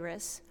with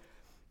Jairus,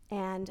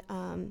 and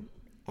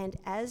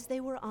as they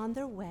were on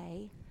their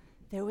way,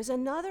 there was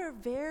another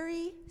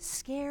very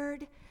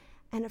scared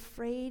and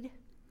afraid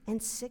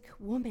and sick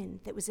woman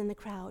that was in the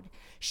crowd.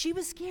 She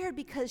was scared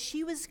because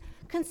she was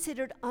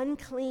considered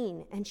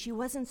unclean, and she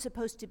wasn't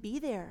supposed to be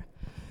there.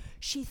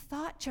 She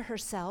thought to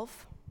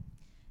herself,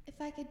 If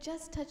I could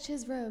just touch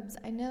his robes,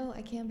 I know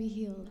I can be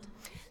healed.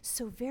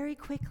 So very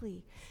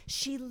quickly,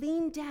 she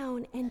leaned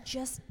down and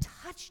just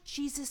touched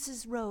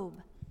Jesus'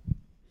 robe.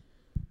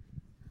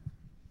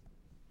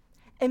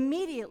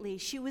 Immediately,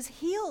 she was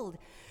healed.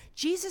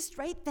 Jesus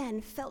right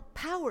then felt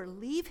power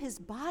leave his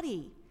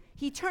body.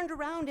 He turned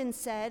around and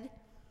said,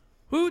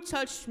 "Who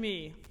touched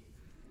me?"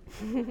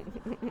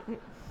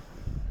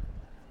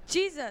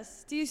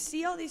 Jesus, do you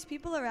see all these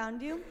people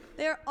around you?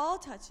 They are all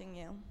touching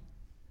you.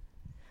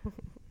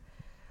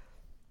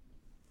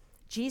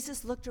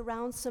 Jesus looked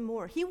around some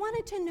more. He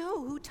wanted to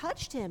know who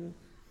touched him.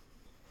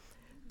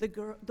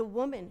 The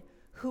woman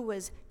who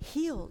was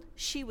healed,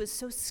 she was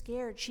so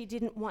scared she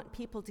didn't want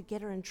people to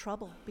get her in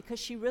trouble because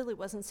she really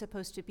wasn't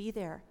supposed to be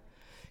there.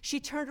 She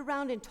turned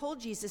around and told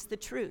Jesus the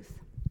truth.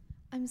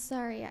 I'm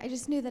sorry, I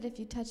just knew that if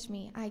you touched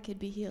me, I could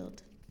be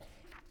healed.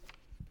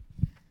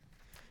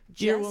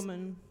 Dear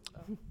woman,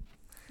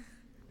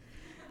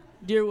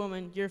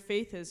 your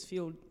faith has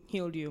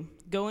healed you.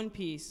 Go in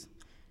peace.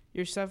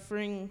 Your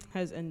suffering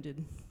has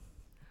ended.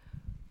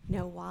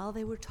 Now, while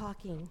they were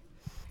talking,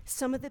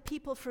 some of the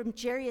people from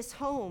Jairus'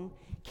 home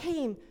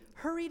came,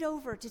 hurried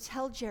over to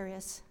tell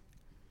Jairus,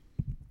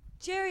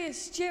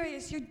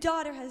 Jairus, your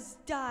daughter has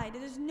died.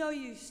 It is no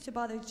use to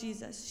bother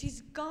Jesus.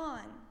 She's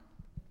gone.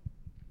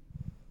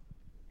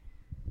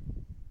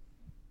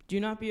 Do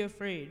not be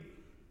afraid.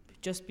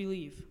 Just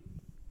believe.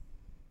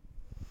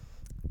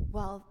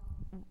 While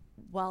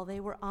they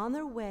were on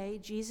their way,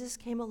 Jesus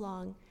came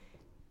along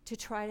to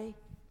try to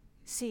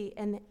see,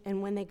 and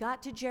when they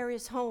got to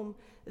Jairus' home,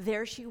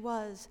 there she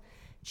was,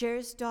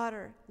 Jairus'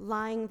 daughter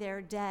lying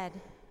there dead.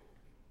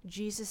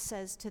 Jesus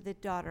says to the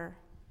daughter,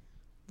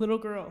 "Little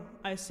girl,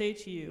 I say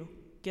to you,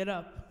 get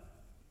up."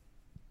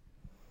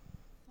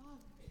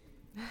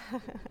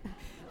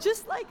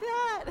 Just like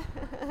that.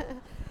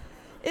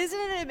 Isn't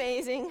it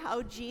amazing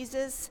how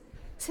Jesus,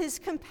 his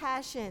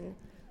compassion,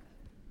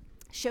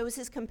 shows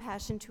his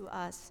compassion to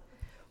us?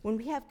 When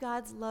we have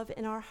God's love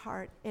in our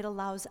heart, it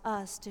allows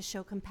us to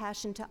show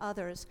compassion to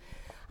others.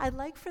 I'd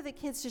like for the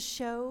kids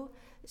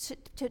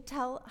to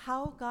tell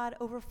how God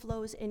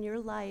overflows in your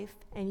life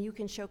and you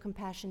can show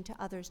compassion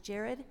to others.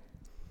 Jared?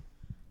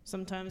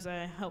 Sometimes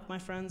I help my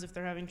friends if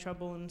they're having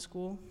trouble in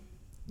school.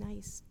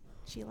 Nice.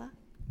 Sheila?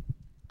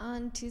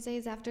 On Tuesday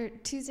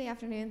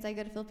afternoons, I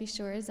go to Philippi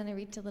Shores and I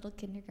read to little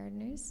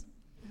kindergartners.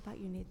 What about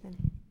you, Nathan?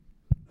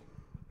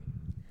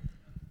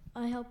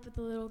 I help with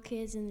the little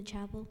kids in the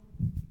chapel.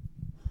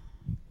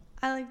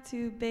 I like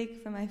to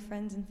bake for my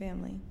friends and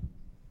family.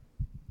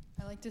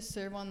 I like to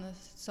serve on the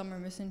summer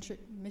mission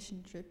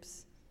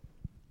trips.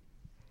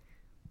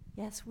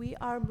 Yes, we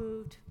are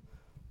moved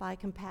by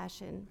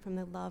compassion from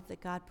the love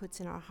that God puts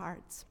in our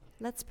hearts.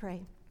 Let's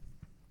pray.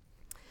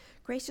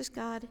 Gracious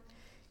God,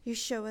 you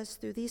show us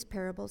through these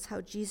parables how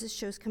Jesus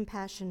shows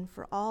compassion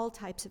for all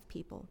types of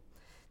people.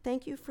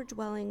 Thank you for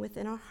dwelling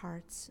within our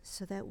hearts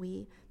so that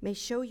we may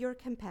show your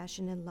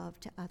compassion and love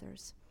to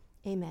others.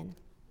 Amen.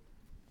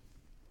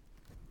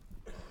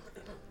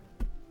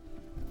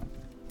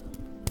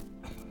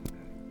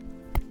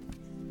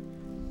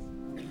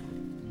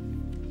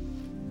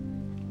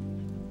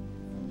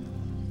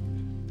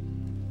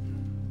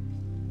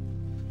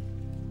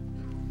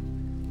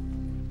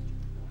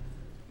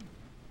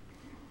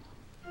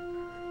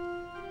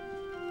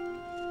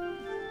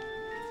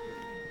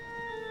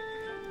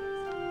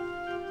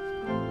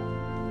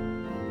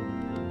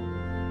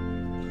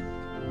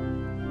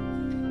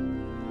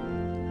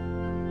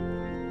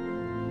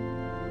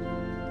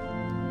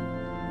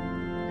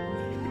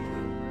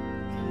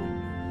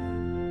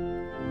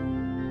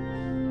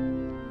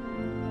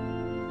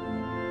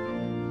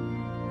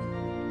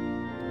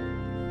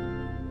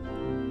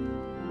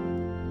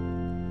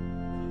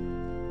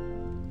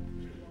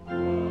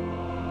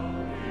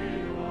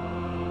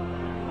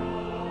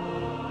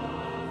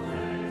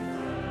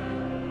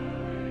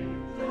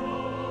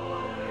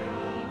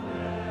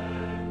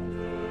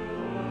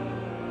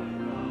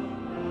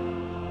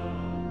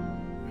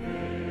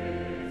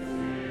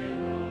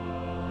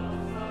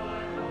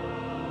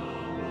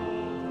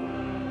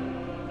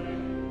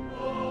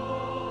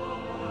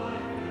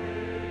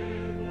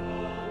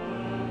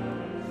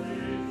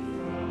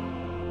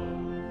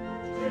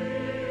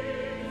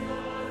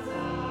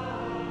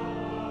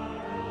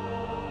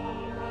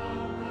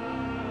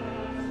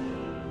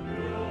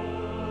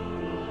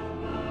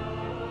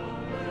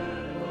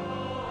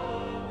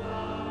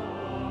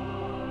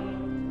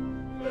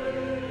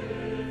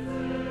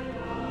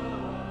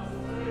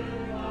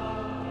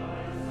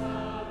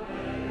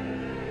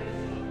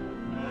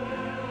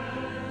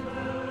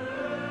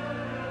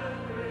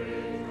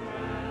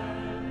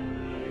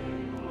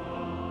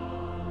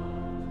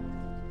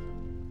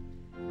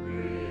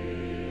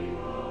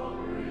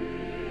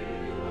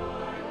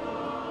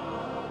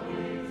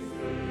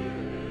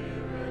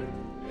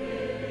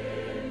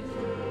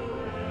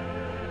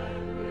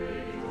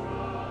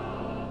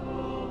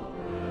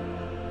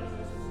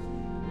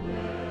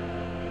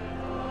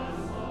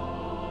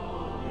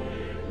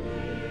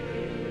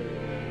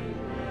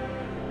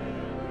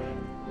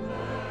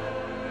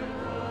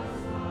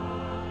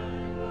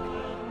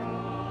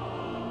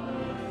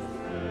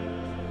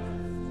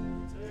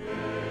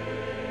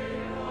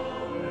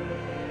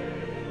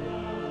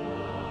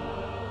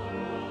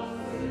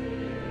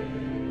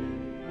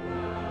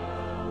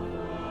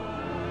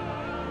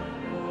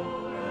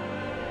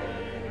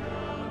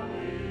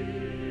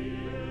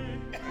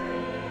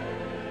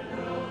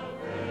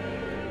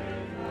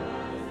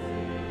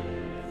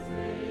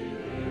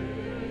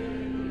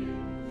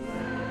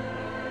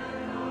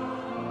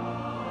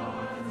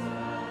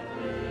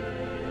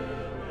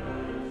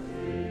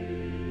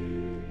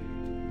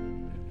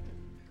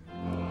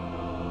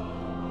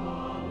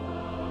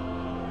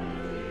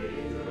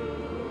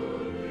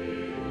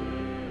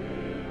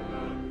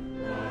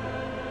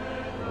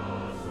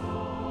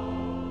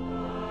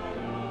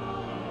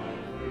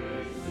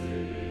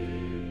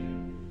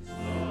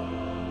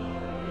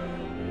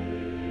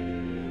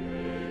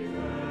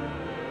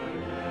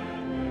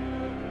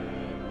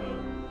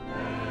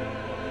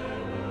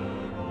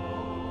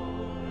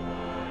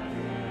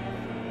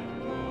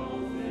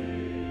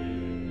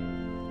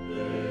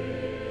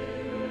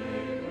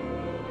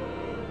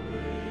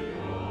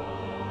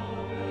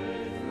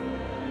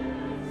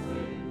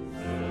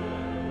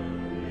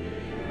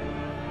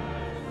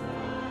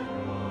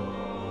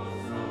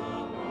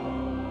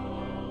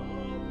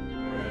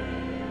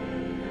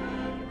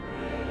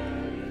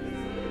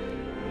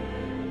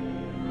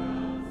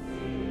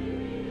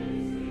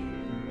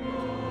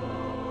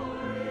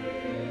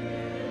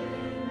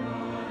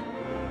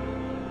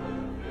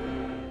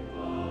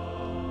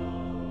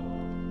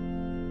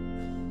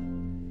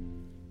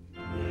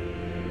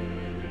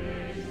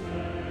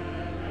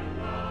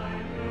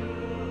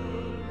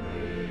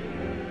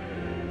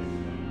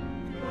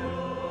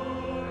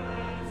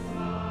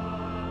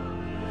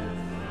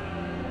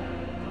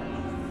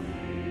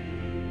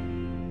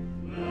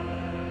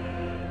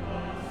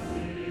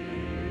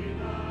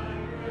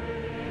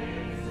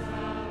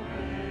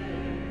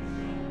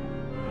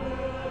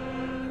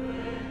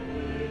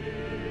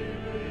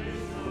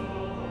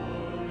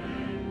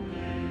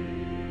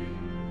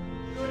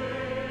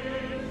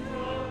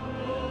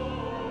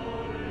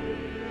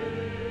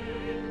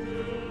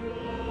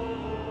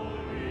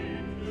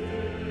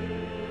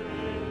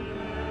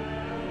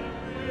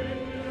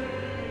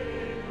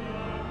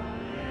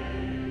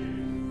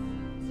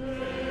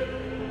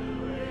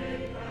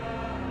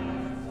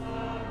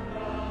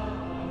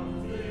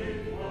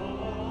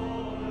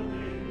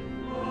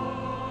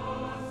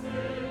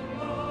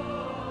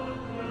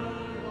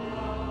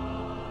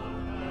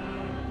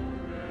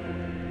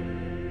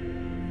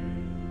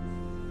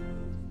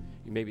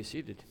 You may be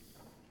seated.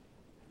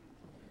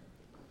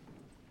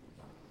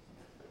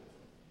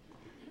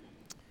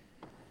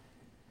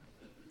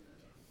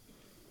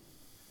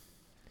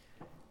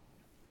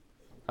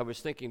 I was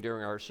thinking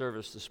during our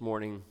service this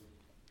morning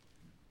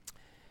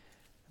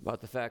about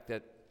the fact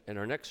that in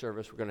our next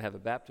service we're going to have a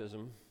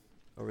baptism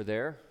over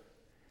there.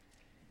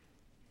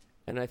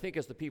 And I think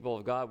as the people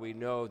of God, we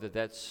know that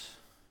that's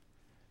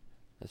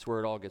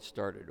where it all gets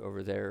started,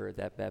 over there at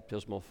that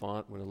baptismal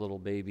font when a little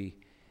baby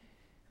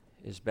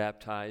is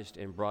baptized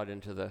and brought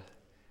into the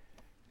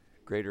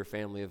greater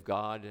family of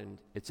God. And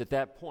it's at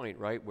that point,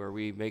 right, where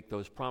we make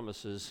those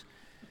promises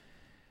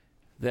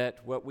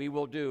that what we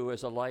will do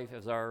as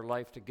our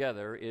life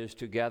together is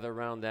to gather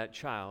around that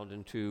child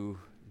and to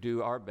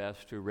do our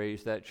best to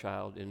raise that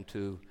child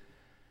into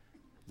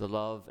the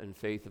love and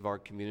faith of our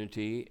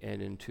community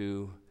and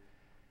into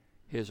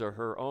his or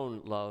her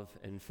own love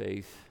and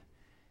faith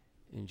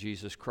in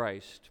Jesus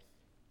Christ.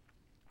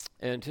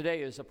 And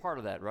today is a part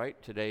of that,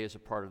 right? Today is a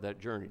part of that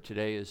journey.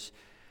 Today is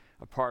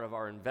a part of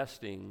our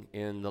investing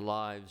in the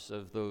lives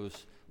of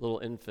those little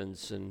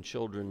infants and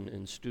children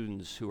and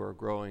students who are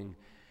growing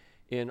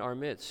in our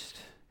midst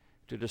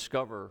to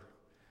discover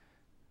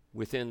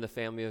within the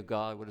family of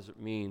God what does it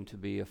mean to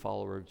be a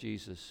follower of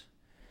Jesus.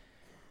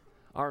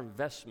 Our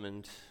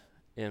investment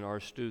in our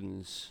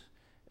students,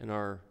 in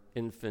our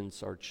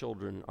infants, our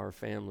children, our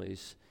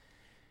families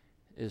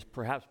is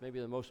perhaps maybe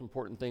the most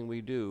important thing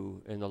we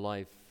do in the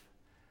life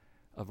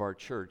of our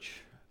church.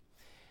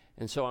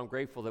 And so I'm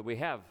grateful that we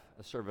have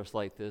a service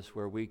like this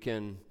where we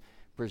can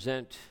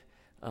present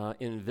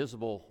in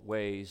visible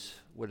ways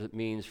what it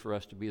means for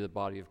us to be the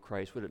body of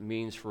Christ, what it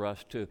means for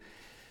us to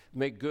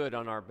make good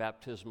on our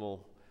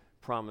baptismal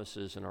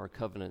promises and our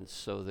covenants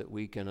so that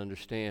we can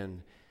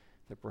understand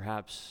that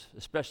perhaps,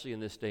 especially in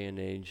this day and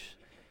age,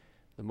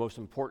 the most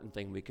important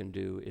thing we can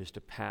do is to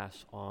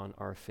pass on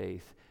our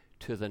faith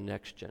to the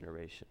next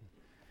generation.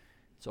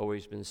 It's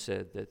always been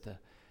said that the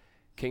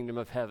kingdom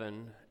of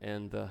heaven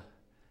and the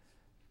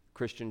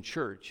Christian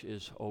church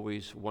is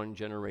always one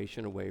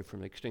generation away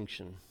from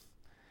extinction.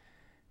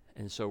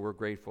 And so we're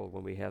grateful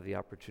when we have the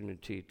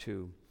opportunity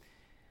to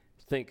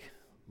think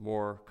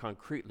more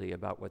concretely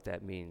about what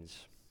that means.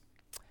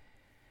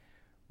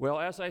 Well,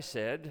 as I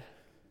said,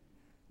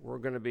 we're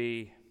going to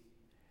be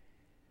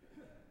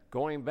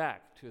going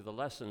back to the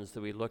lessons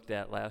that we looked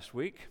at last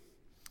week.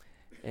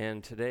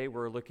 And today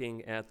we're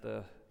looking at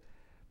the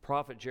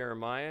prophet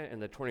Jeremiah in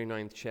the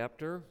 29th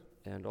chapter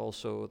and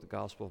also the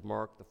Gospel of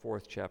Mark, the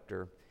 4th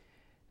chapter,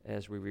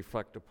 as we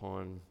reflect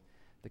upon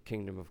the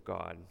kingdom of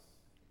God.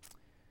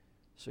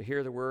 So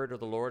hear the word of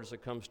the Lord as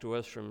it comes to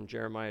us from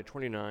Jeremiah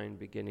 29,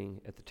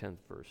 beginning at the 10th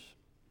verse.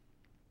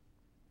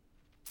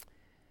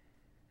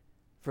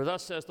 For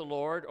thus says the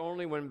Lord,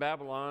 only when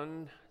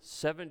Babylon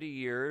 70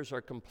 years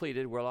are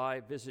completed will I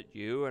visit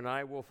you, and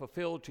I will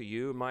fulfill to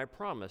you my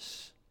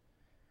promise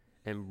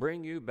and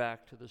bring you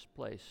back to this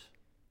place.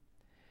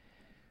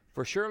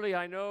 For surely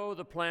I know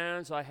the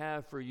plans I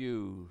have for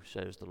you,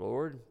 says the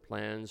Lord,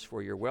 plans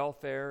for your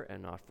welfare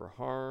and not for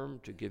harm,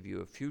 to give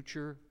you a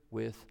future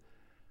with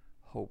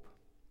hope.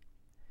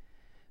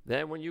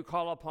 Then when you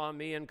call upon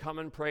me and come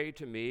and pray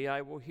to me,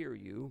 I will hear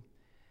you.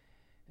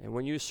 And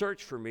when you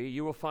search for me,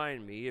 you will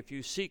find me if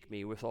you seek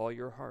me with all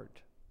your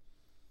heart.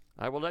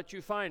 I will let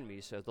you find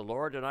me, says the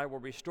Lord, and I will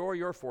restore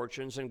your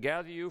fortunes and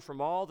gather you from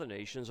all the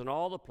nations and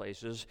all the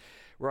places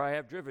where I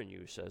have driven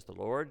you, says the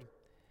Lord.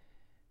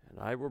 And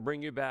I will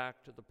bring you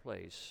back to the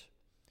place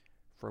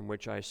from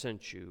which I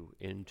sent you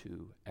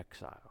into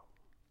exile.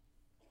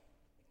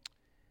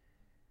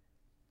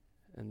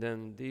 And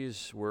then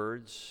these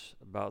words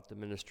about the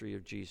ministry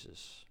of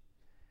Jesus,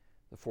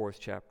 the 4th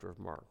chapter of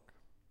Mark.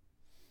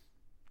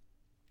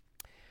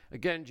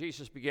 Again,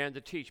 Jesus began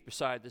to teach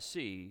beside the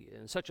sea,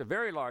 and such a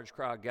very large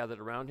crowd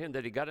gathered around him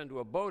that he got into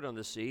a boat on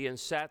the sea and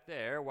sat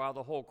there while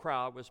the whole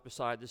crowd was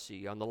beside the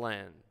sea on the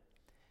land.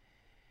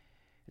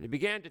 And he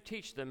began to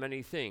teach them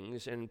many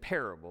things in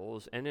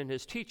parables, and in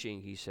his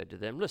teaching he said to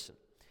them, Listen,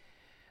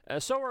 a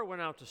sower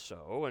went out to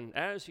sow, and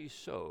as he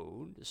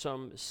sowed,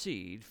 some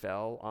seed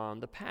fell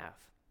on the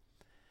path.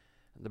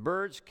 And the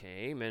birds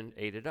came and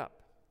ate it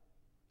up.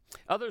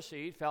 Other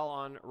seed fell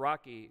on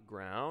rocky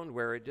ground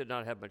where it did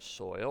not have much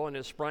soil, and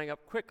it sprang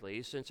up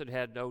quickly since it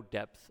had no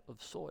depth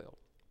of soil.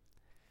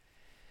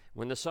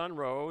 When the sun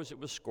rose, it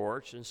was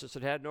scorched, and since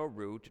it had no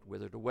root, it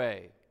withered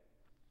away.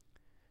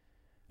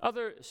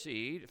 Other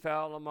seed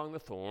fell among the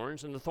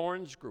thorns, and the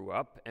thorns grew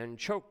up and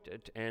choked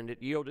it, and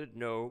it yielded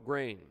no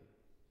grain.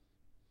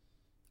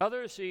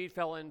 Other seed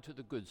fell into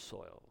the good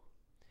soil,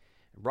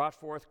 and brought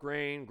forth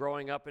grain,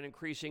 growing up and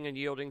increasing and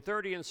yielding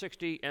 30 and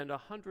 60 and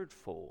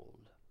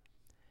 100-fold.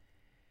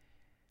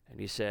 And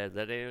he said,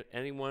 Let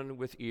anyone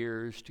with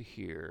ears to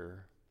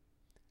hear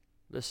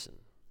listen.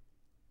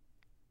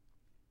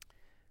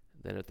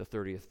 Then at the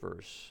 30th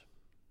verse,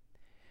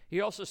 he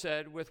also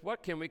said, With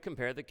what can we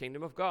compare the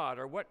kingdom of God,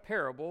 or what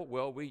parable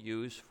will we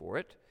use for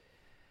it?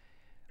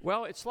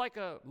 Well, it's like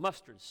a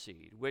mustard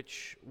seed,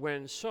 which,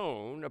 when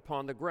sown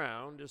upon the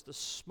ground, is the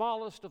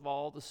smallest of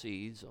all the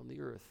seeds on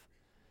the earth.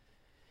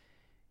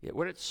 Yet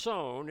when it's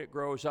sown, it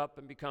grows up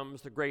and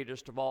becomes the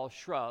greatest of all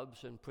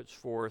shrubs and puts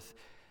forth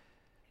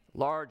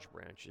large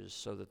branches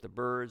so that the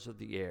birds of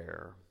the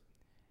air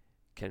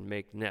can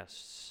make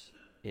nests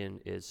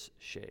in its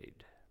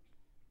shade.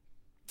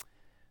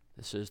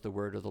 This is the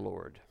word of the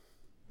Lord.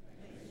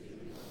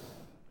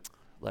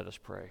 Let us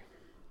pray.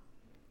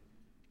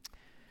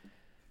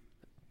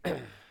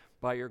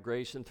 By your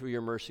grace and through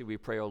your mercy, we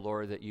pray, O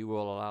Lord, that you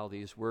will allow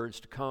these words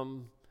to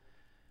come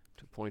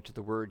to point to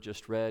the word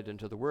just read and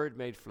to the word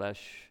made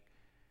flesh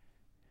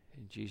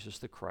in Jesus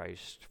the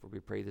Christ. For we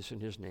pray this in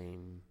his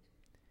name.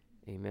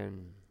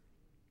 Amen.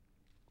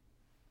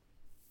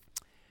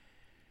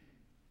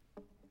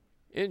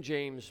 In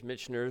James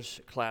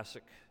Michener's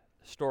classic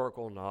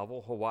historical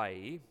novel,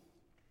 Hawaii,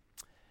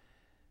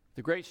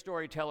 the great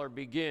storyteller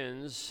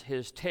begins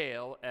his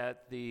tale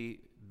at the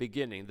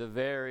beginning, the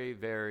very,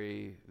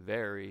 very,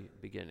 very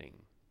beginning.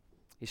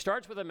 He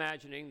starts with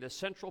imagining the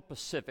Central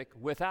Pacific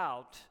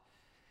without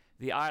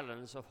the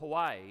islands of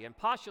Hawaii, and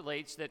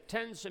postulates that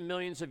tens of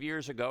millions of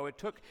years ago it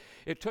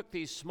took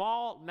these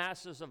small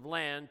masses of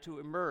land to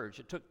emerge.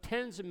 It took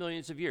tens of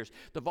millions of years.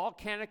 The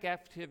volcanic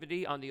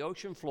activity on the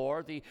ocean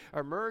floor, the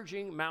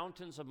emerging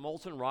mountains of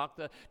molten rock,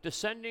 the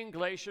descending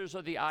glaciers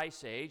of the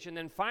Ice Age, and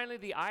then finally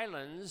the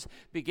islands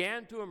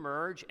began to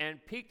emerge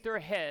and peak their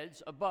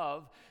heads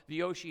above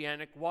the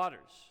oceanic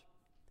waters.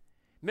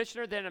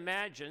 Michener then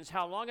imagines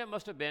how long it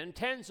must have been,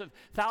 tens of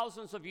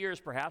thousands of years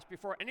perhaps,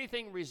 before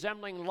anything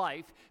resembling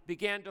life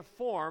began to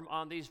form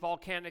on these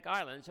volcanic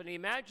islands. And he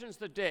imagines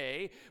the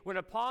day when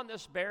upon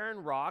this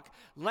barren rock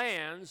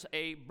lands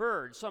a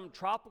bird, some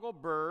tropical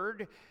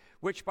bird,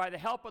 which by the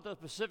help of the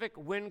Pacific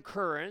wind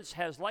currents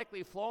has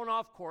likely flown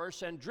off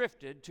course and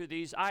drifted to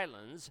these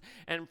islands.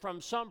 And from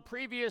some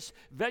previous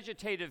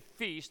vegetative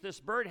feast, this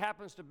bird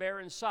happens to bear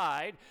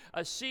inside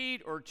a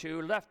seed or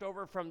two left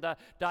over from the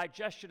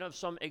digestion of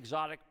some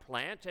exotic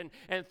plant.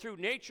 And through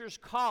nature's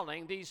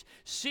calling, these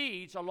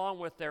seeds, along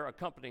with their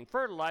accompanying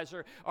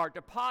fertilizer, are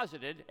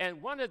deposited.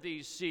 And one of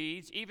these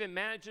seeds even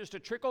manages to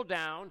trickle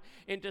down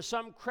into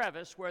some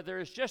crevice where there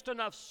is just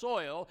enough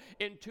soil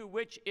into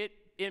which it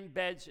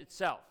embeds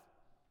itself.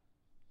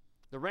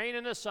 The rain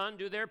and the sun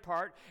do their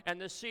part,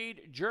 and the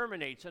seed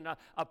germinates, and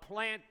a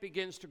plant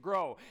begins to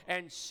grow.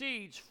 And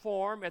seeds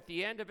form at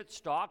the end of its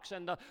stalks,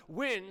 and the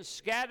wind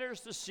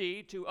scatters the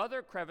seed to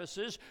other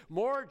crevices,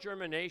 more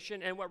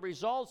germination, and what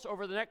results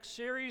over the next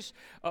series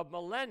of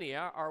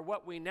millennia are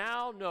what we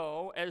now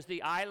know as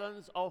the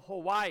islands of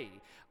Hawaii.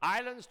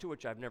 Islands to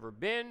which I've never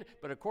been,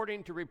 but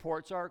according to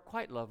reports are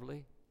quite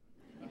lovely.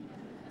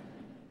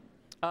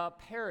 A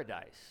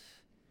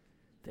paradise,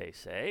 they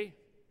say.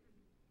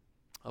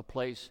 A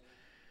place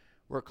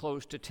where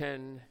close to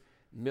 10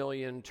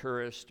 million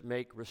tourists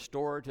make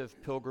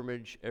restorative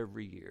pilgrimage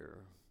every year.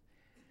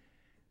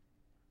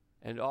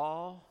 And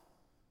all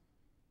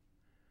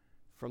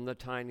from the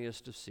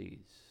tiniest of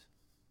seeds.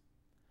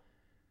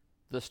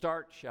 The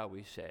start, shall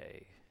we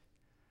say,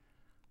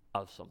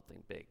 of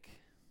something big.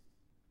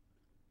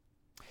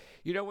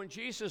 You know, when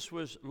Jesus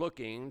was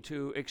looking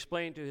to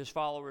explain to his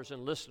followers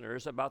and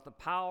listeners about the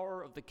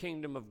power of the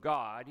kingdom of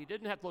God, he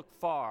didn't have to look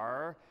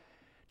far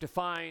to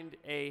find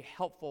a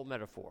helpful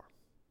metaphor.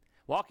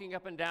 Walking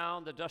up and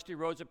down the dusty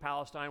roads of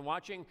Palestine,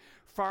 watching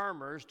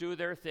farmers do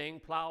their thing,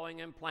 plowing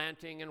and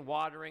planting and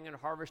watering and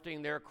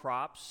harvesting their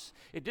crops,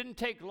 it didn't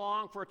take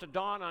long for it to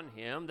dawn on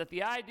him that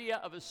the idea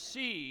of a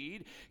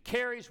seed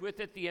carries with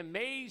it the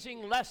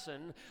amazing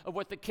lesson of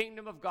what the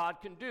kingdom of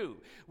God can do.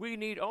 We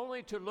need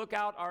only to look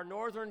out our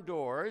northern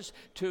doors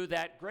to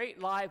that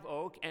great live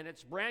oak and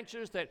its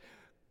branches that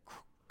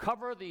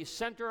cover the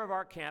center of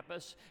our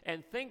campus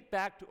and think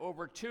back to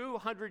over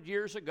 200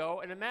 years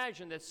ago and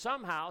imagine that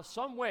somehow,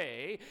 some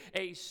way,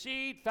 a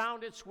seed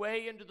found its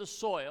way into the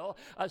soil,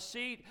 a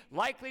seed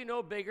likely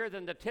no bigger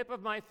than the tip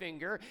of my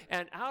finger,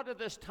 and out of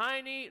this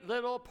tiny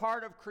little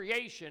part of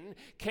creation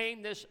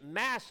came this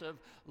massive,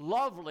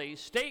 lovely,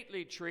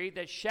 stately tree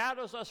that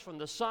shadows us from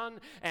the sun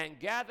and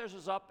gathers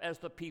us up as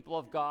the people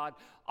of God,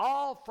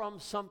 all from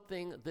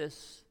something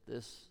this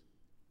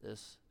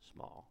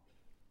small.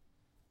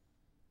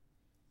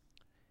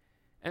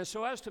 And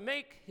so as to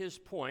make his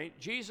point,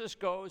 Jesus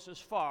goes as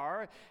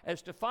far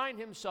as to find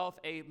himself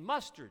a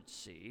mustard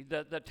seed,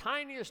 the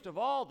tiniest of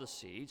all the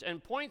seeds,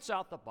 and points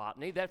out the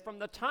botany that from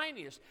the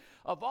tiniest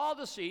of all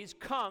the seeds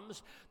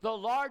comes the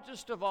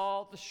largest of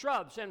all the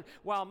shrubs. And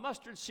while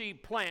mustard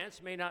seed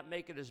plants may not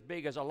make it as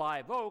big as a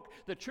live oak,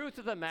 the truth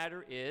of the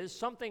matter is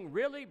something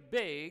really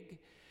big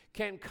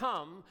can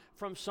come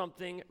from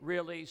something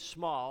really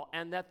small,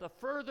 and that the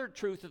further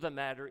truth of the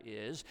matter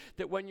is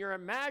that when you're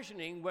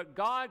imagining what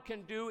God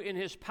can do in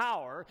his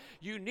power,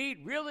 you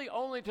need really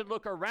only to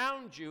look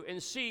around you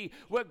and see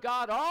what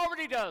God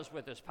already does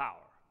with his power.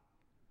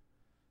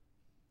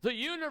 The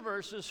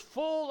universe is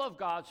full of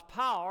God's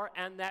power,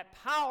 and that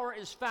power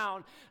is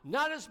found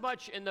not as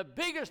much in the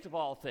biggest of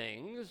all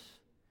things,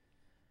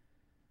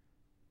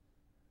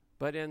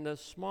 but in the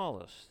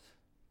smallest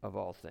of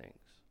all things.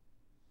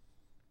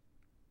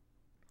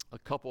 A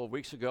couple of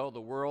weeks ago,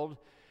 the world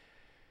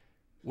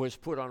was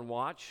put on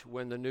watch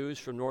when the news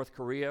from North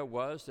Korea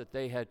was that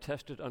they had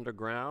tested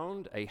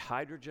underground a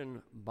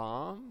hydrogen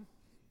bomb.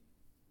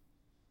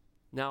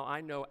 Now,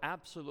 I know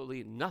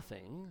absolutely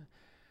nothing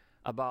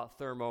about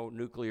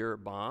thermonuclear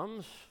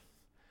bombs,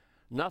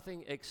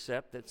 nothing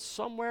except that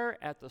somewhere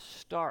at the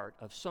start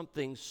of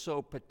something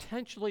so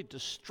potentially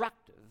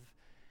destructive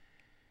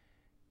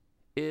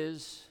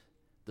is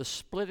the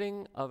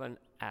splitting of an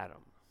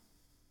atom.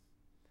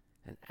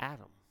 An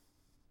atom.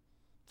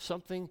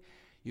 Something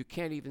you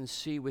can't even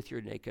see with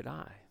your naked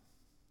eye.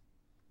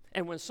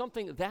 And when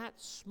something that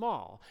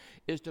small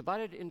is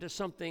divided into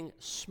something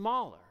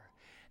smaller,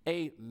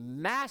 a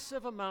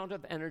massive amount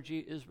of energy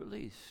is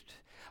released.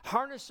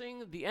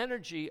 Harnessing the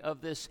energy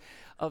of this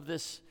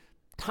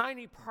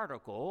tiny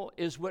particle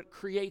is what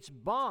creates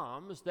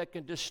bombs that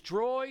can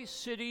destroy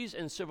cities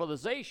and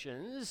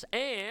civilizations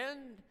and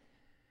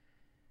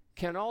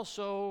can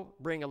also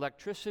bring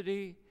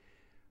electricity,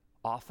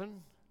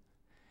 often,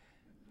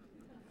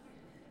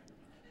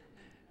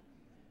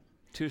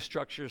 to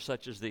structures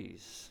such as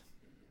these.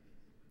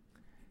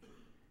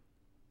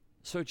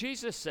 So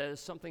Jesus says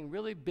something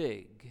really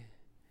big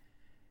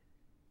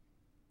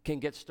can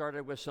get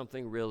started with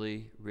something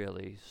really,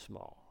 really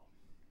small.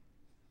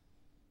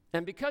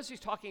 And because he's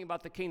talking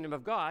about the kingdom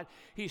of God,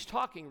 he's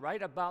talking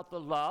right about the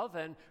love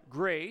and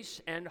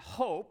grace and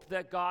hope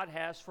that God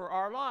has for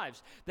our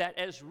lives. That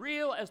as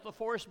real as the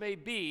force may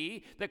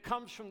be that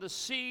comes from the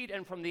seed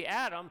and from the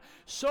atom,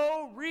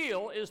 so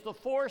real is the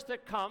force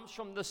that comes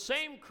from the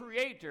same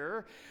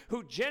Creator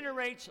who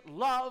generates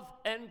love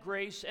and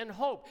grace and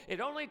hope. It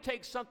only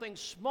takes something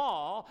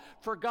small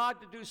for God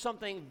to do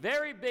something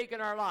very big in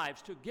our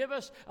lives, to give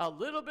us a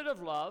little bit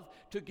of love,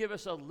 to give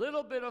us a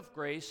little bit of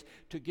grace,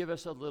 to give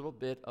us a little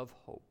bit of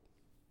hope.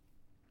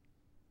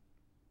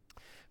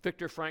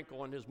 Viktor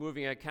Frankl, in his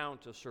moving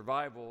account of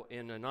survival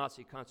in a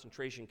Nazi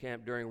concentration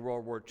camp during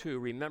World War II,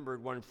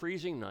 remembered one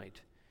freezing night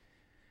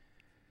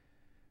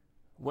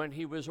when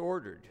he was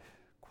ordered,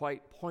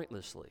 quite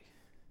pointlessly,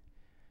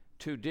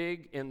 to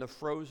dig in the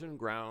frozen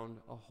ground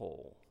a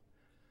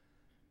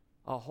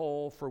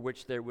hole for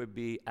which there would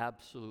be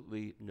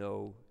absolutely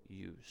no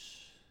use.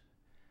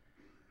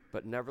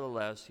 But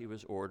nevertheless, he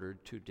was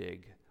ordered to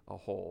dig a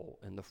hole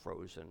in the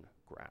frozen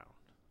ground.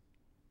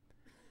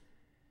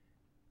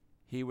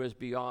 He was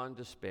beyond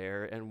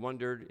despair and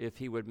wondered if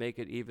he would make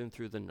it even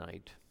through the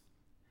night,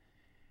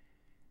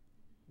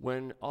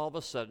 when all of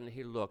a sudden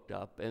he looked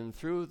up, and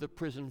through the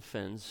prison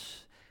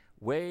fence,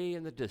 way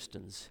in the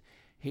distance,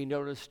 he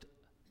noticed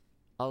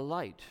a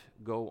light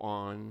go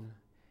on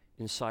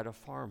inside a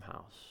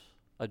farmhouse,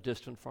 a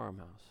distant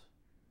farmhouse.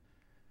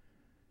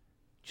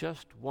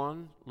 Just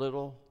one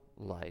little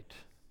light.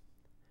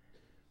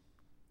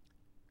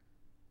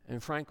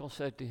 And Frankl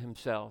said to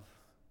himself,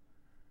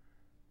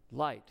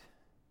 light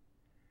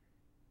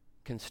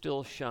can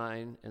still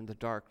shine in the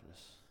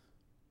darkness.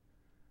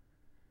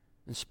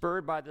 And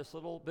spurred by this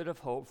little bit of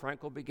hope,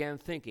 Frankl began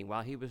thinking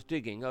while he was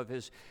digging of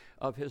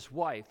his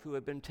wife who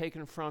had been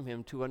taken from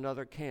him to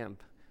another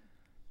camp.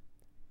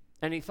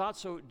 And he thought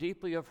so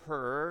deeply of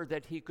her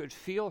that he could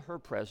feel her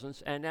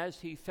presence, and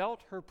as he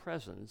felt her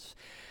presence,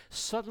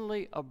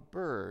 suddenly a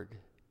bird,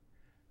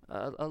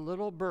 a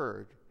little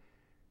bird,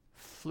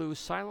 flew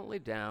silently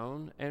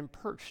down and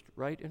perched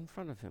right in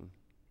front of him,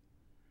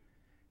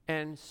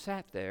 and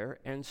sat there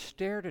and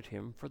stared at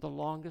him for the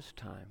longest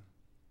time.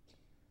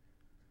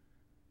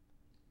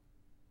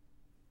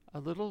 A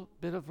little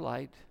bit of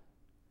light,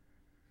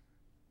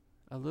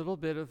 a little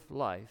bit of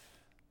life,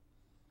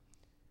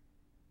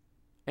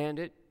 and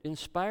it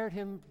inspired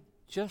him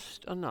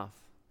just enough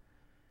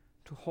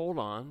to hold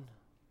on,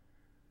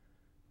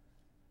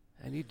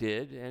 and he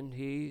did, and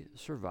he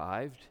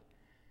survived.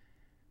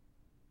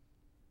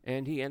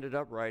 And he ended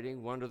up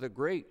writing one of the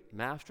great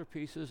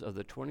masterpieces of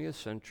the 20th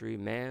century,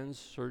 Man's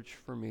Search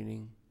for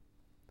Meaning.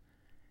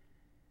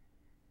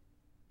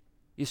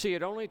 You see,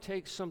 it only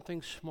takes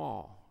something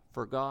small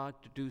for God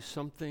to do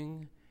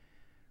something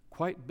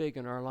quite big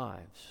in our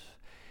lives.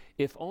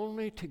 If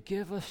only to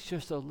give us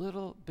just a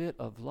little bit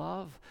of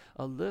love,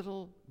 a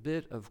little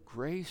bit of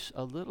grace,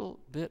 a little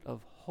bit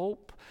of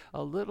hope,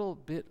 a little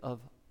bit of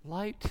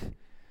light,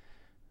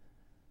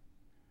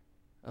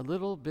 a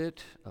little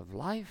bit of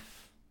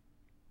life.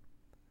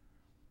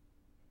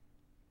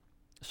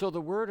 So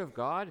the word of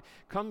God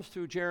comes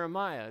through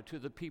Jeremiah to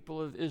the people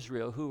of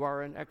Israel who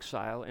are in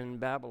exile in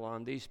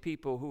Babylon, these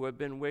people who have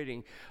been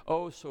waiting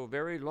so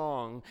very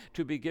long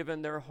to be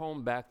given their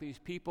home back, these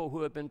people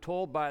who have been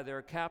told by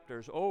their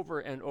captors over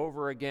and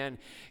over again,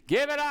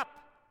 give it up.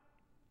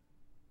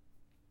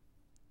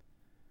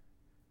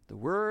 The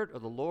word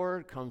of the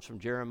Lord comes from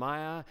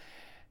Jeremiah,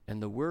 and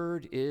the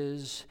word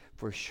is,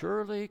 for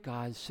surely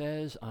God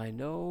says, I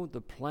know the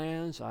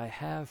plans I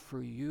have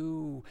for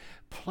you,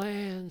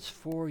 plans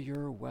for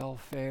your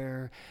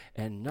welfare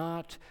and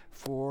not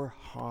for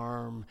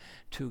harm,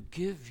 to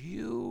give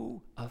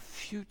you a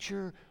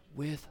future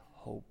with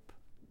hope.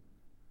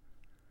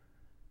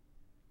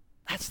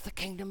 That's the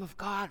kingdom of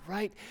God,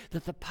 right?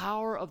 That the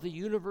power of the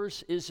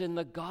universe is in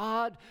the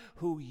God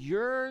who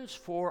yearns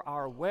for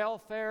our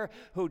welfare,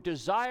 who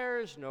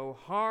desires no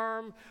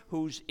harm,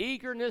 whose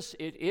eagerness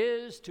it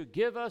is to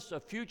give us a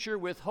future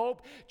with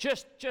hope.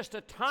 Just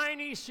a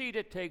tiny seed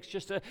it takes,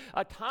 just a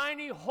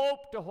tiny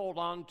hope to hold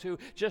on to,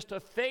 just a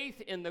faith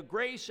in the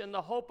grace and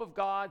the hope of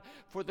God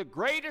for the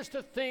greatest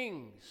of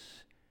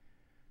things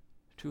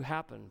to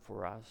happen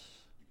for us.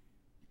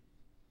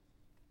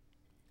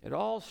 It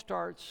all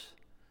starts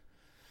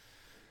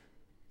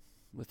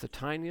with the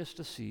tiniest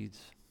of seeds.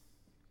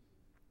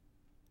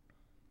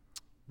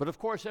 But of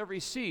course, every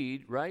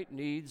seed, right,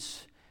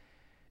 needs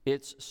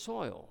its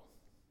soil.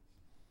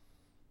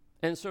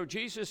 And so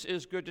Jesus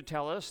is good to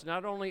tell us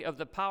not only of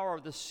the power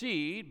of the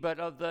seed,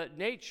 but of the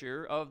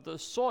nature of the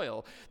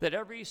soil. That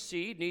every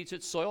seed needs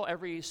its soil,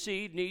 every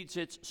seed needs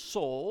its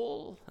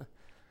soul.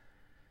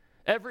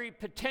 Every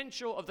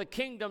potential of the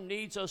kingdom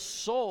needs a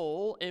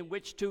soul in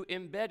which to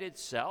embed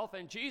itself.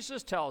 And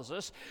Jesus tells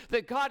us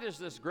that God is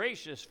this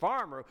gracious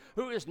farmer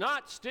who is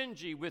not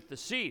stingy with the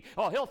seed.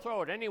 Oh, he'll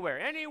throw it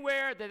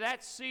anywhere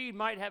that seed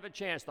might have a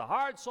chance. The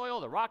hard soil,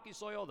 the rocky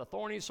soil, the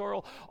thorny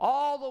soil,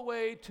 all the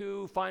way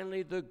to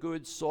finally the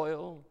good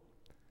soil.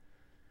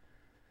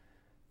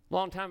 A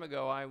long time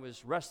ago, I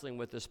was wrestling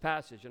with this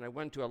passage, and I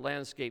went to a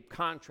landscape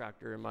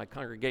contractor in my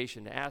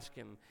congregation to ask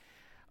him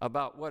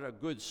about what a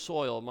good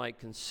soil might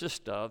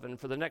consist of. And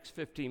for the next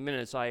 15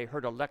 minutes, I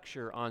heard a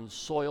lecture on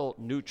soil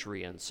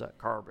nutrients,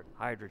 carbon,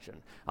 hydrogen,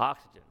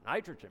 oxygen,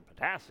 nitrogen,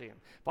 potassium,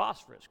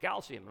 phosphorus,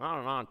 calcium, and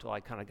on until I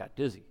kind of got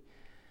dizzy.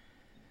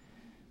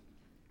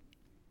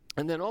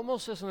 And then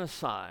almost as an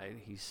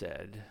aside, he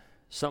said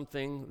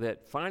something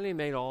that finally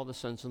made all the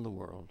sense in the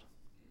world.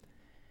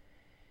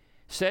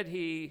 Said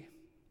he,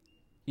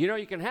 you know,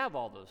 you can have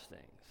all those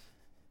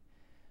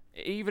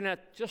things, even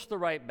at just the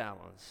right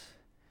balance.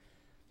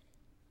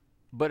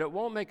 But it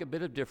won't make a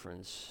bit of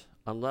difference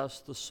unless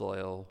the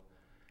soil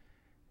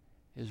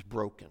is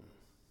broken.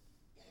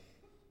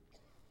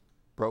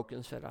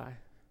 Broken, said I.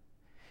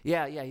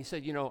 Yeah, he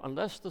said, you know,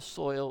 unless the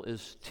soil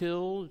is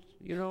tilled,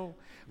 you know,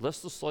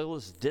 unless the soil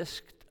is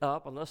disked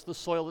up, unless the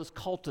soil is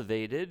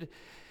cultivated,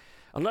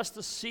 unless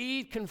the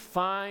seed can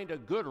find a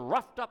good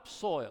roughed up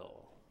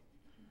soil,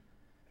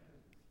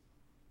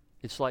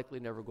 it's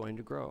likely never going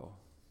to grow.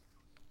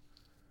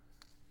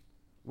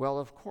 Well,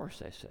 of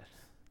course, I said.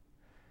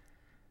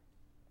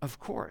 Of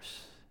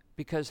course,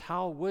 because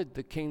how would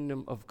the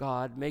kingdom of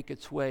God make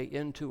its way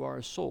into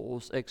our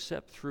souls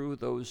except through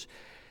those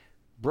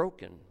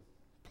broken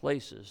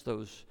places,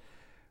 those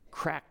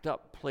cracked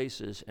up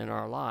places in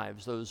our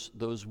lives,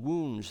 those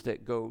wounds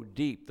that go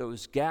deep,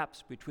 those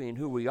gaps between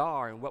who we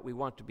are and what we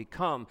want to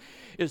become?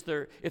 If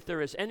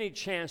there is any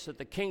chance that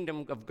the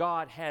kingdom of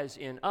God has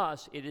in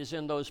us, it is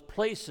in those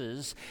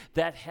places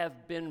that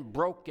have been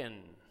broken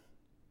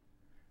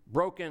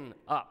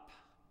up.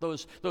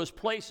 Those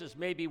places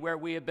maybe where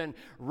we have been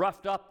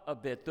roughed up a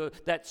bit,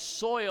 that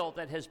soil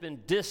that has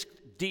been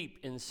disked deep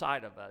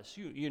inside of us.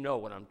 You know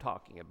what I'm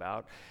talking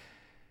about.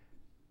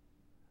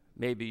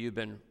 Maybe you've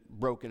been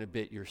broken a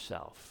bit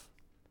yourself.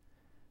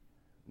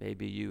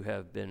 Maybe you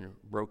have been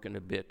broken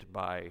a bit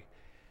by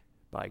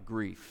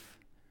grief.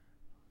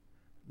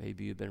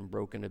 Maybe you've been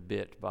broken a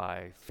bit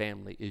by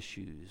family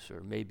issues,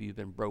 or maybe you've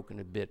been broken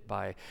a bit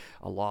by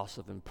a loss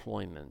of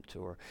employment,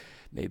 or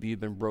maybe you've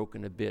been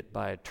broken a bit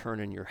by a turn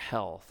in your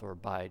health or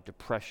by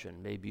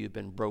depression. Maybe you've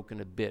been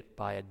broken a bit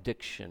by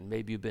addiction.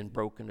 Maybe you've been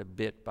broken a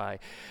bit by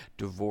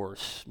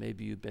divorce.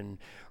 Maybe you've been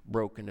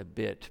broken a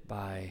bit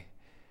by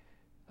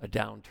a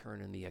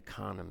downturn in the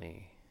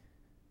economy.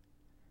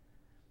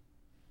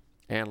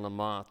 Anne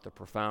Lamott, the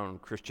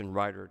profound Christian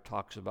writer,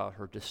 talks about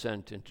her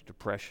descent into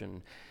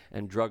depression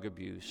and drug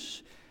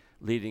abuse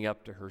leading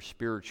up to her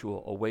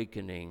spiritual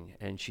awakening,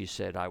 and she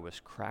said, I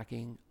was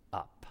cracking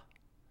up.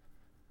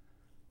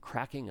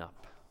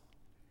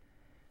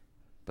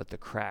 But the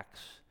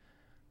cracks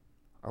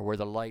are where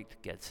the light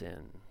gets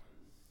in.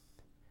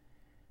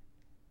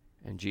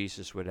 And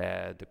Jesus would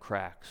add, the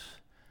cracks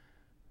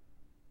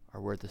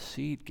are where the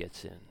seed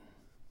gets in.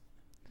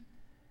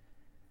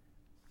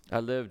 I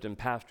lived and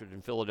pastored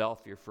in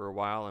Philadelphia for a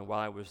while, and while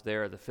I was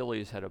there, the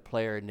Phillies had a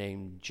player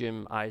named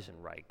Jim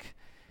Eisenreich.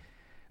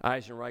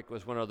 Eisenreich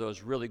was one of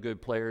those really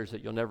good players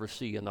that you'll never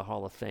see in the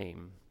Hall of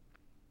Fame.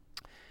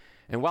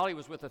 And while he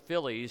was with the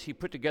Phillies, he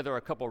put together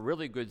a couple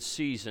really good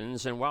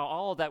seasons, and while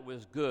all of that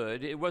was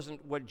good, it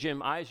wasn't what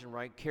Jim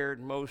Eisenreich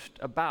cared most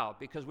about,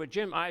 because what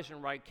Jim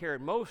Eisenreich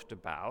cared most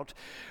about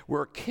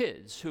were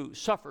kids who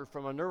suffered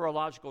from a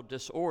neurological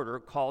disorder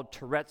called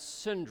Tourette's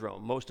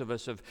syndrome. Most of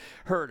us have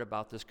heard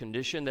about this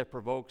condition that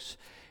provokes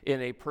in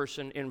a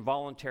person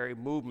involuntary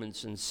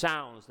movements and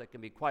sounds that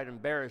can be quite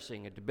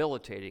embarrassing and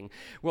debilitating.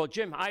 Well,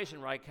 Jim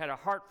Eisenreich had a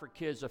heart for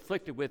kids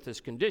afflicted with this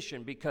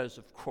condition because,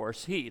 of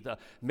course, he, the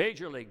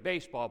Major League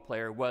Baseball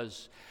player,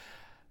 was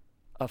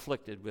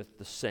afflicted with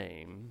the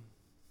same.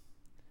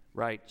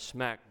 right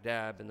smack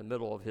dab in the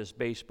middle of his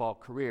baseball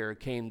career,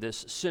 came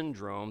this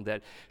syndrome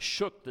that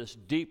shook this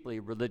deeply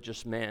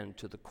religious man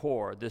to the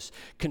core, this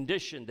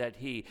condition that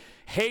he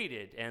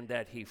hated and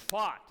that he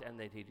fought and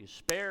that he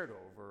despaired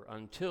over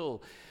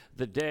until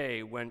the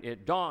day when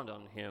it dawned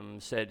on him,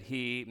 said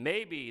he,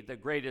 maybe the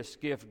greatest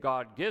gift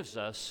God gives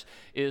us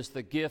is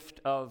the gift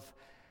of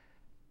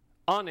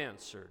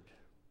unanswered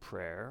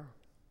prayer.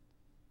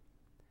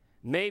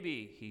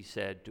 Maybe, he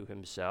said to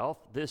himself,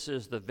 this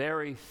is the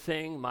very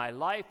thing my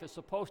life is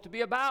supposed to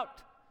be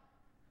about.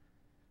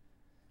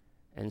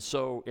 And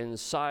so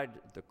inside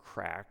the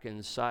crack,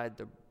 inside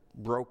the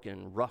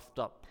broken, roughed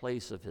up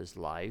place of his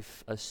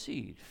life, a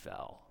seed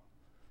fell.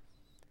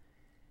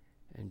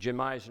 And Jim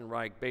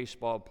Eisenreich,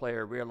 baseball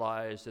player,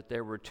 realized that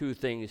there were two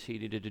things he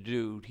needed to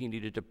do. He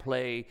needed to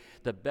play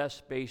the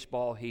best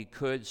baseball he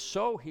could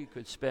so he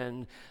could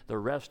spend the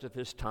rest of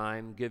his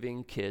time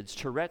giving kids,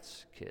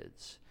 Tourette's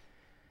kids,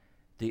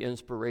 the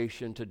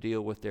inspiration to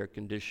deal with their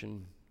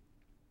condition.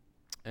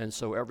 And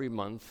so every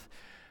month,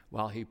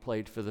 while he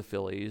played for the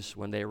Phillies,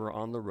 when they were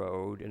on the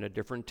road in a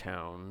different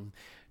town,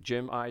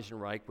 Jim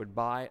Eisenreich would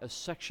buy a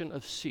section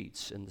of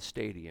seats in the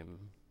stadium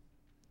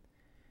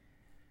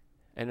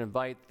and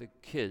invite the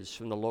kids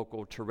from the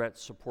local Tourette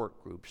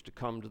support groups to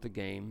come to the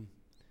game.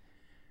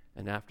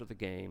 And after the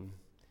game,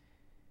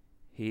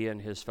 he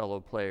and his fellow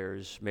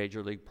players,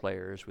 major league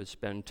players, would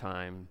spend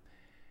time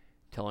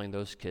telling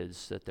those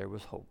kids that there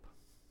was hope.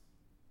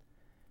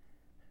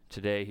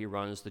 Today, he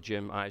runs the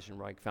Jim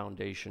Eisenreich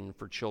Foundation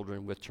for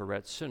Children with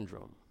Tourette's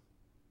Syndrome.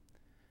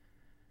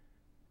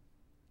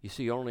 You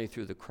see, only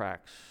through the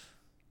cracks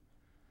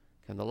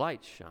can the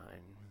light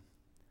shine.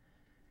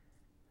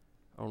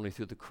 Only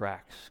through the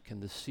cracks can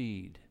the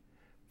seed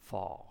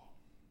fall.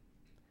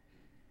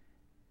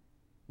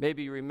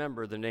 Maybe you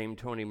remember the name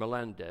Tony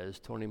Melendez.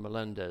 Tony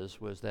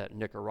Melendez was that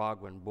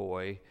Nicaraguan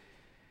boy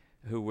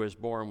who was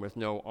born with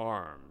no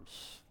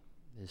arms.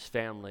 His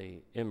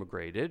family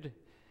immigrated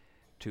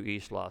to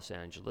East Los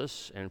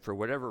Angeles, and for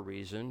whatever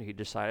reason, he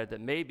decided that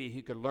maybe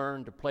he could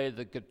learn to play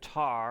the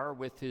guitar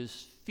with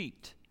his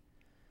feet.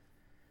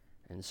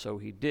 And so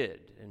he did.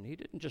 And he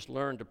didn't just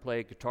learn to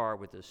play guitar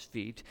with his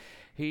feet.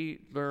 He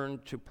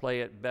learned to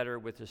play it better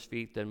with his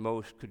feet than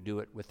most could do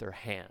it with their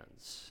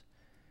hands.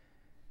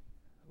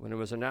 When it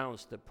was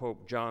announced that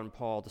Pope John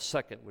Paul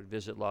II would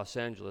visit Los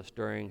Angeles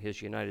during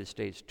his United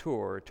States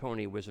tour,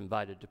 Tony was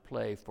invited to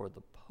play for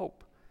the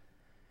Pope.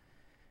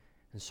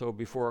 And so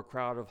before a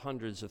crowd of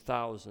hundreds of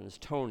thousands,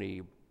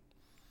 Tony,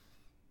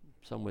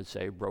 some would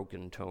say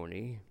broken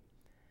Tony,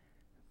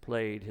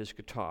 played his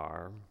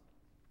guitar,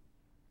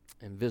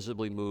 and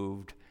visibly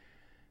moved,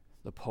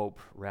 the Pope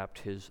wrapped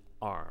his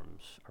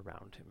arms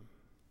around him.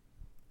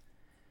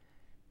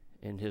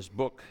 In his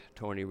book,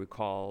 Tony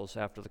recalls,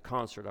 after the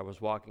concert, I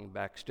was walking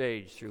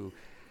backstage through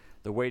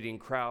the waiting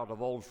crowd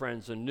of old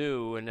friends and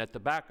new, and at the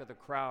back of the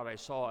crowd, I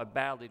saw a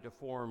badly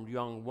deformed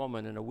young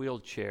woman in a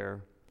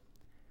wheelchair,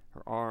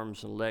 her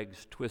arms and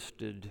legs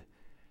twisted,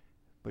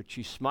 but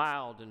she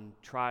smiled and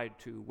tried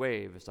to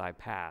wave as I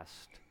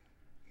passed.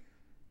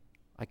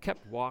 I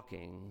kept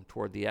walking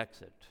toward the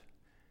exit.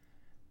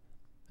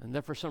 And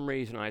then for some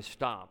reason I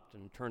stopped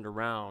and turned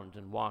around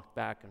and walked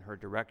back in her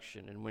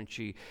direction. And when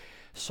she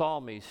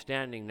saw me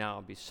standing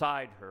now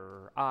beside her,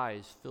 her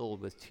eyes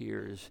filled with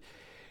tears,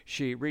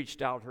 she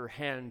reached out her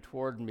hand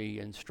toward me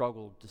and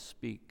struggled to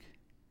speak.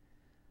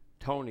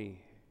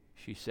 "Tony,"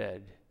 she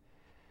said,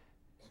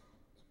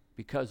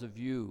 "because of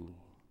you,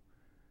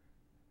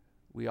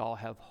 we all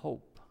have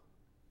hope."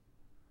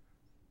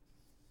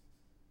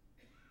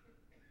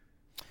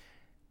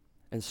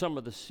 And some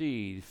of the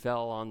seed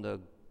fell on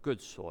the good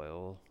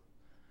soil,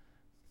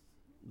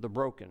 the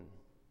broken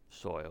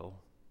soil,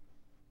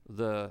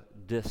 the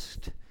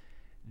disked,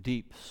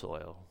 deep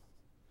soil.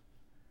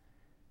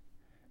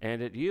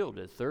 And it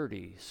yielded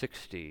 30,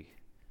 60,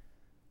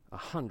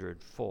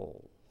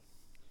 100-fold.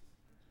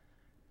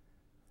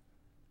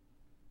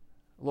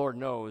 Lord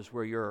knows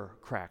where your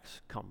cracks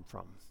come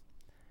from.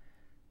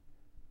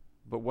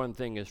 But one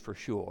thing is for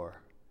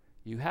sure,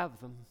 you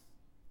have them.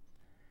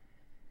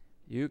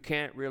 You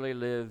can't really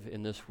live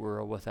in this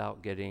world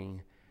without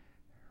getting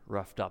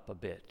roughed up a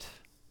bit.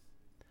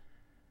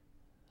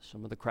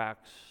 Some of the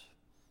cracks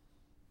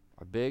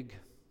are big,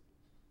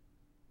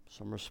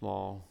 some are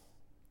small.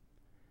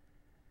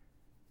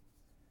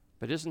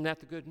 But isn't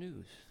that the good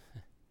news?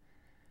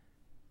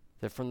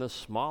 That from the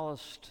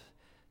smallest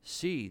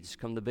seeds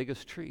come the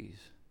biggest trees.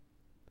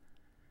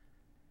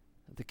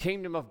 The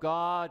kingdom of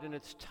God in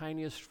its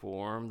tiniest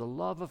form, the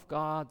love of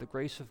God, the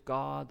grace of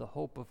God, the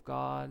hope of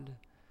God,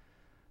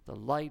 the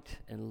light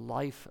and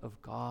life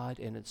of God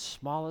in its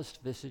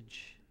smallest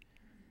visage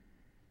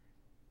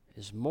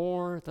is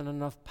more than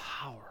enough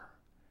power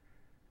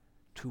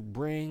to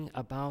bring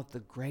about the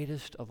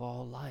greatest of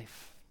all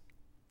life.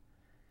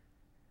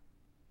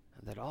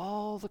 And that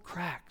all the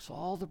cracks,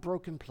 all the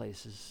broken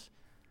places,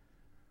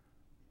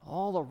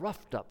 all the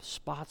roughed up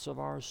spots of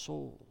our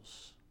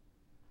souls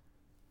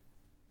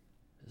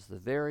is the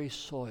very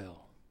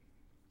soil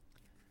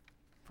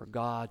for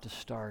God to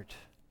start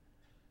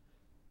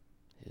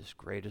His his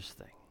greatest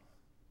thing.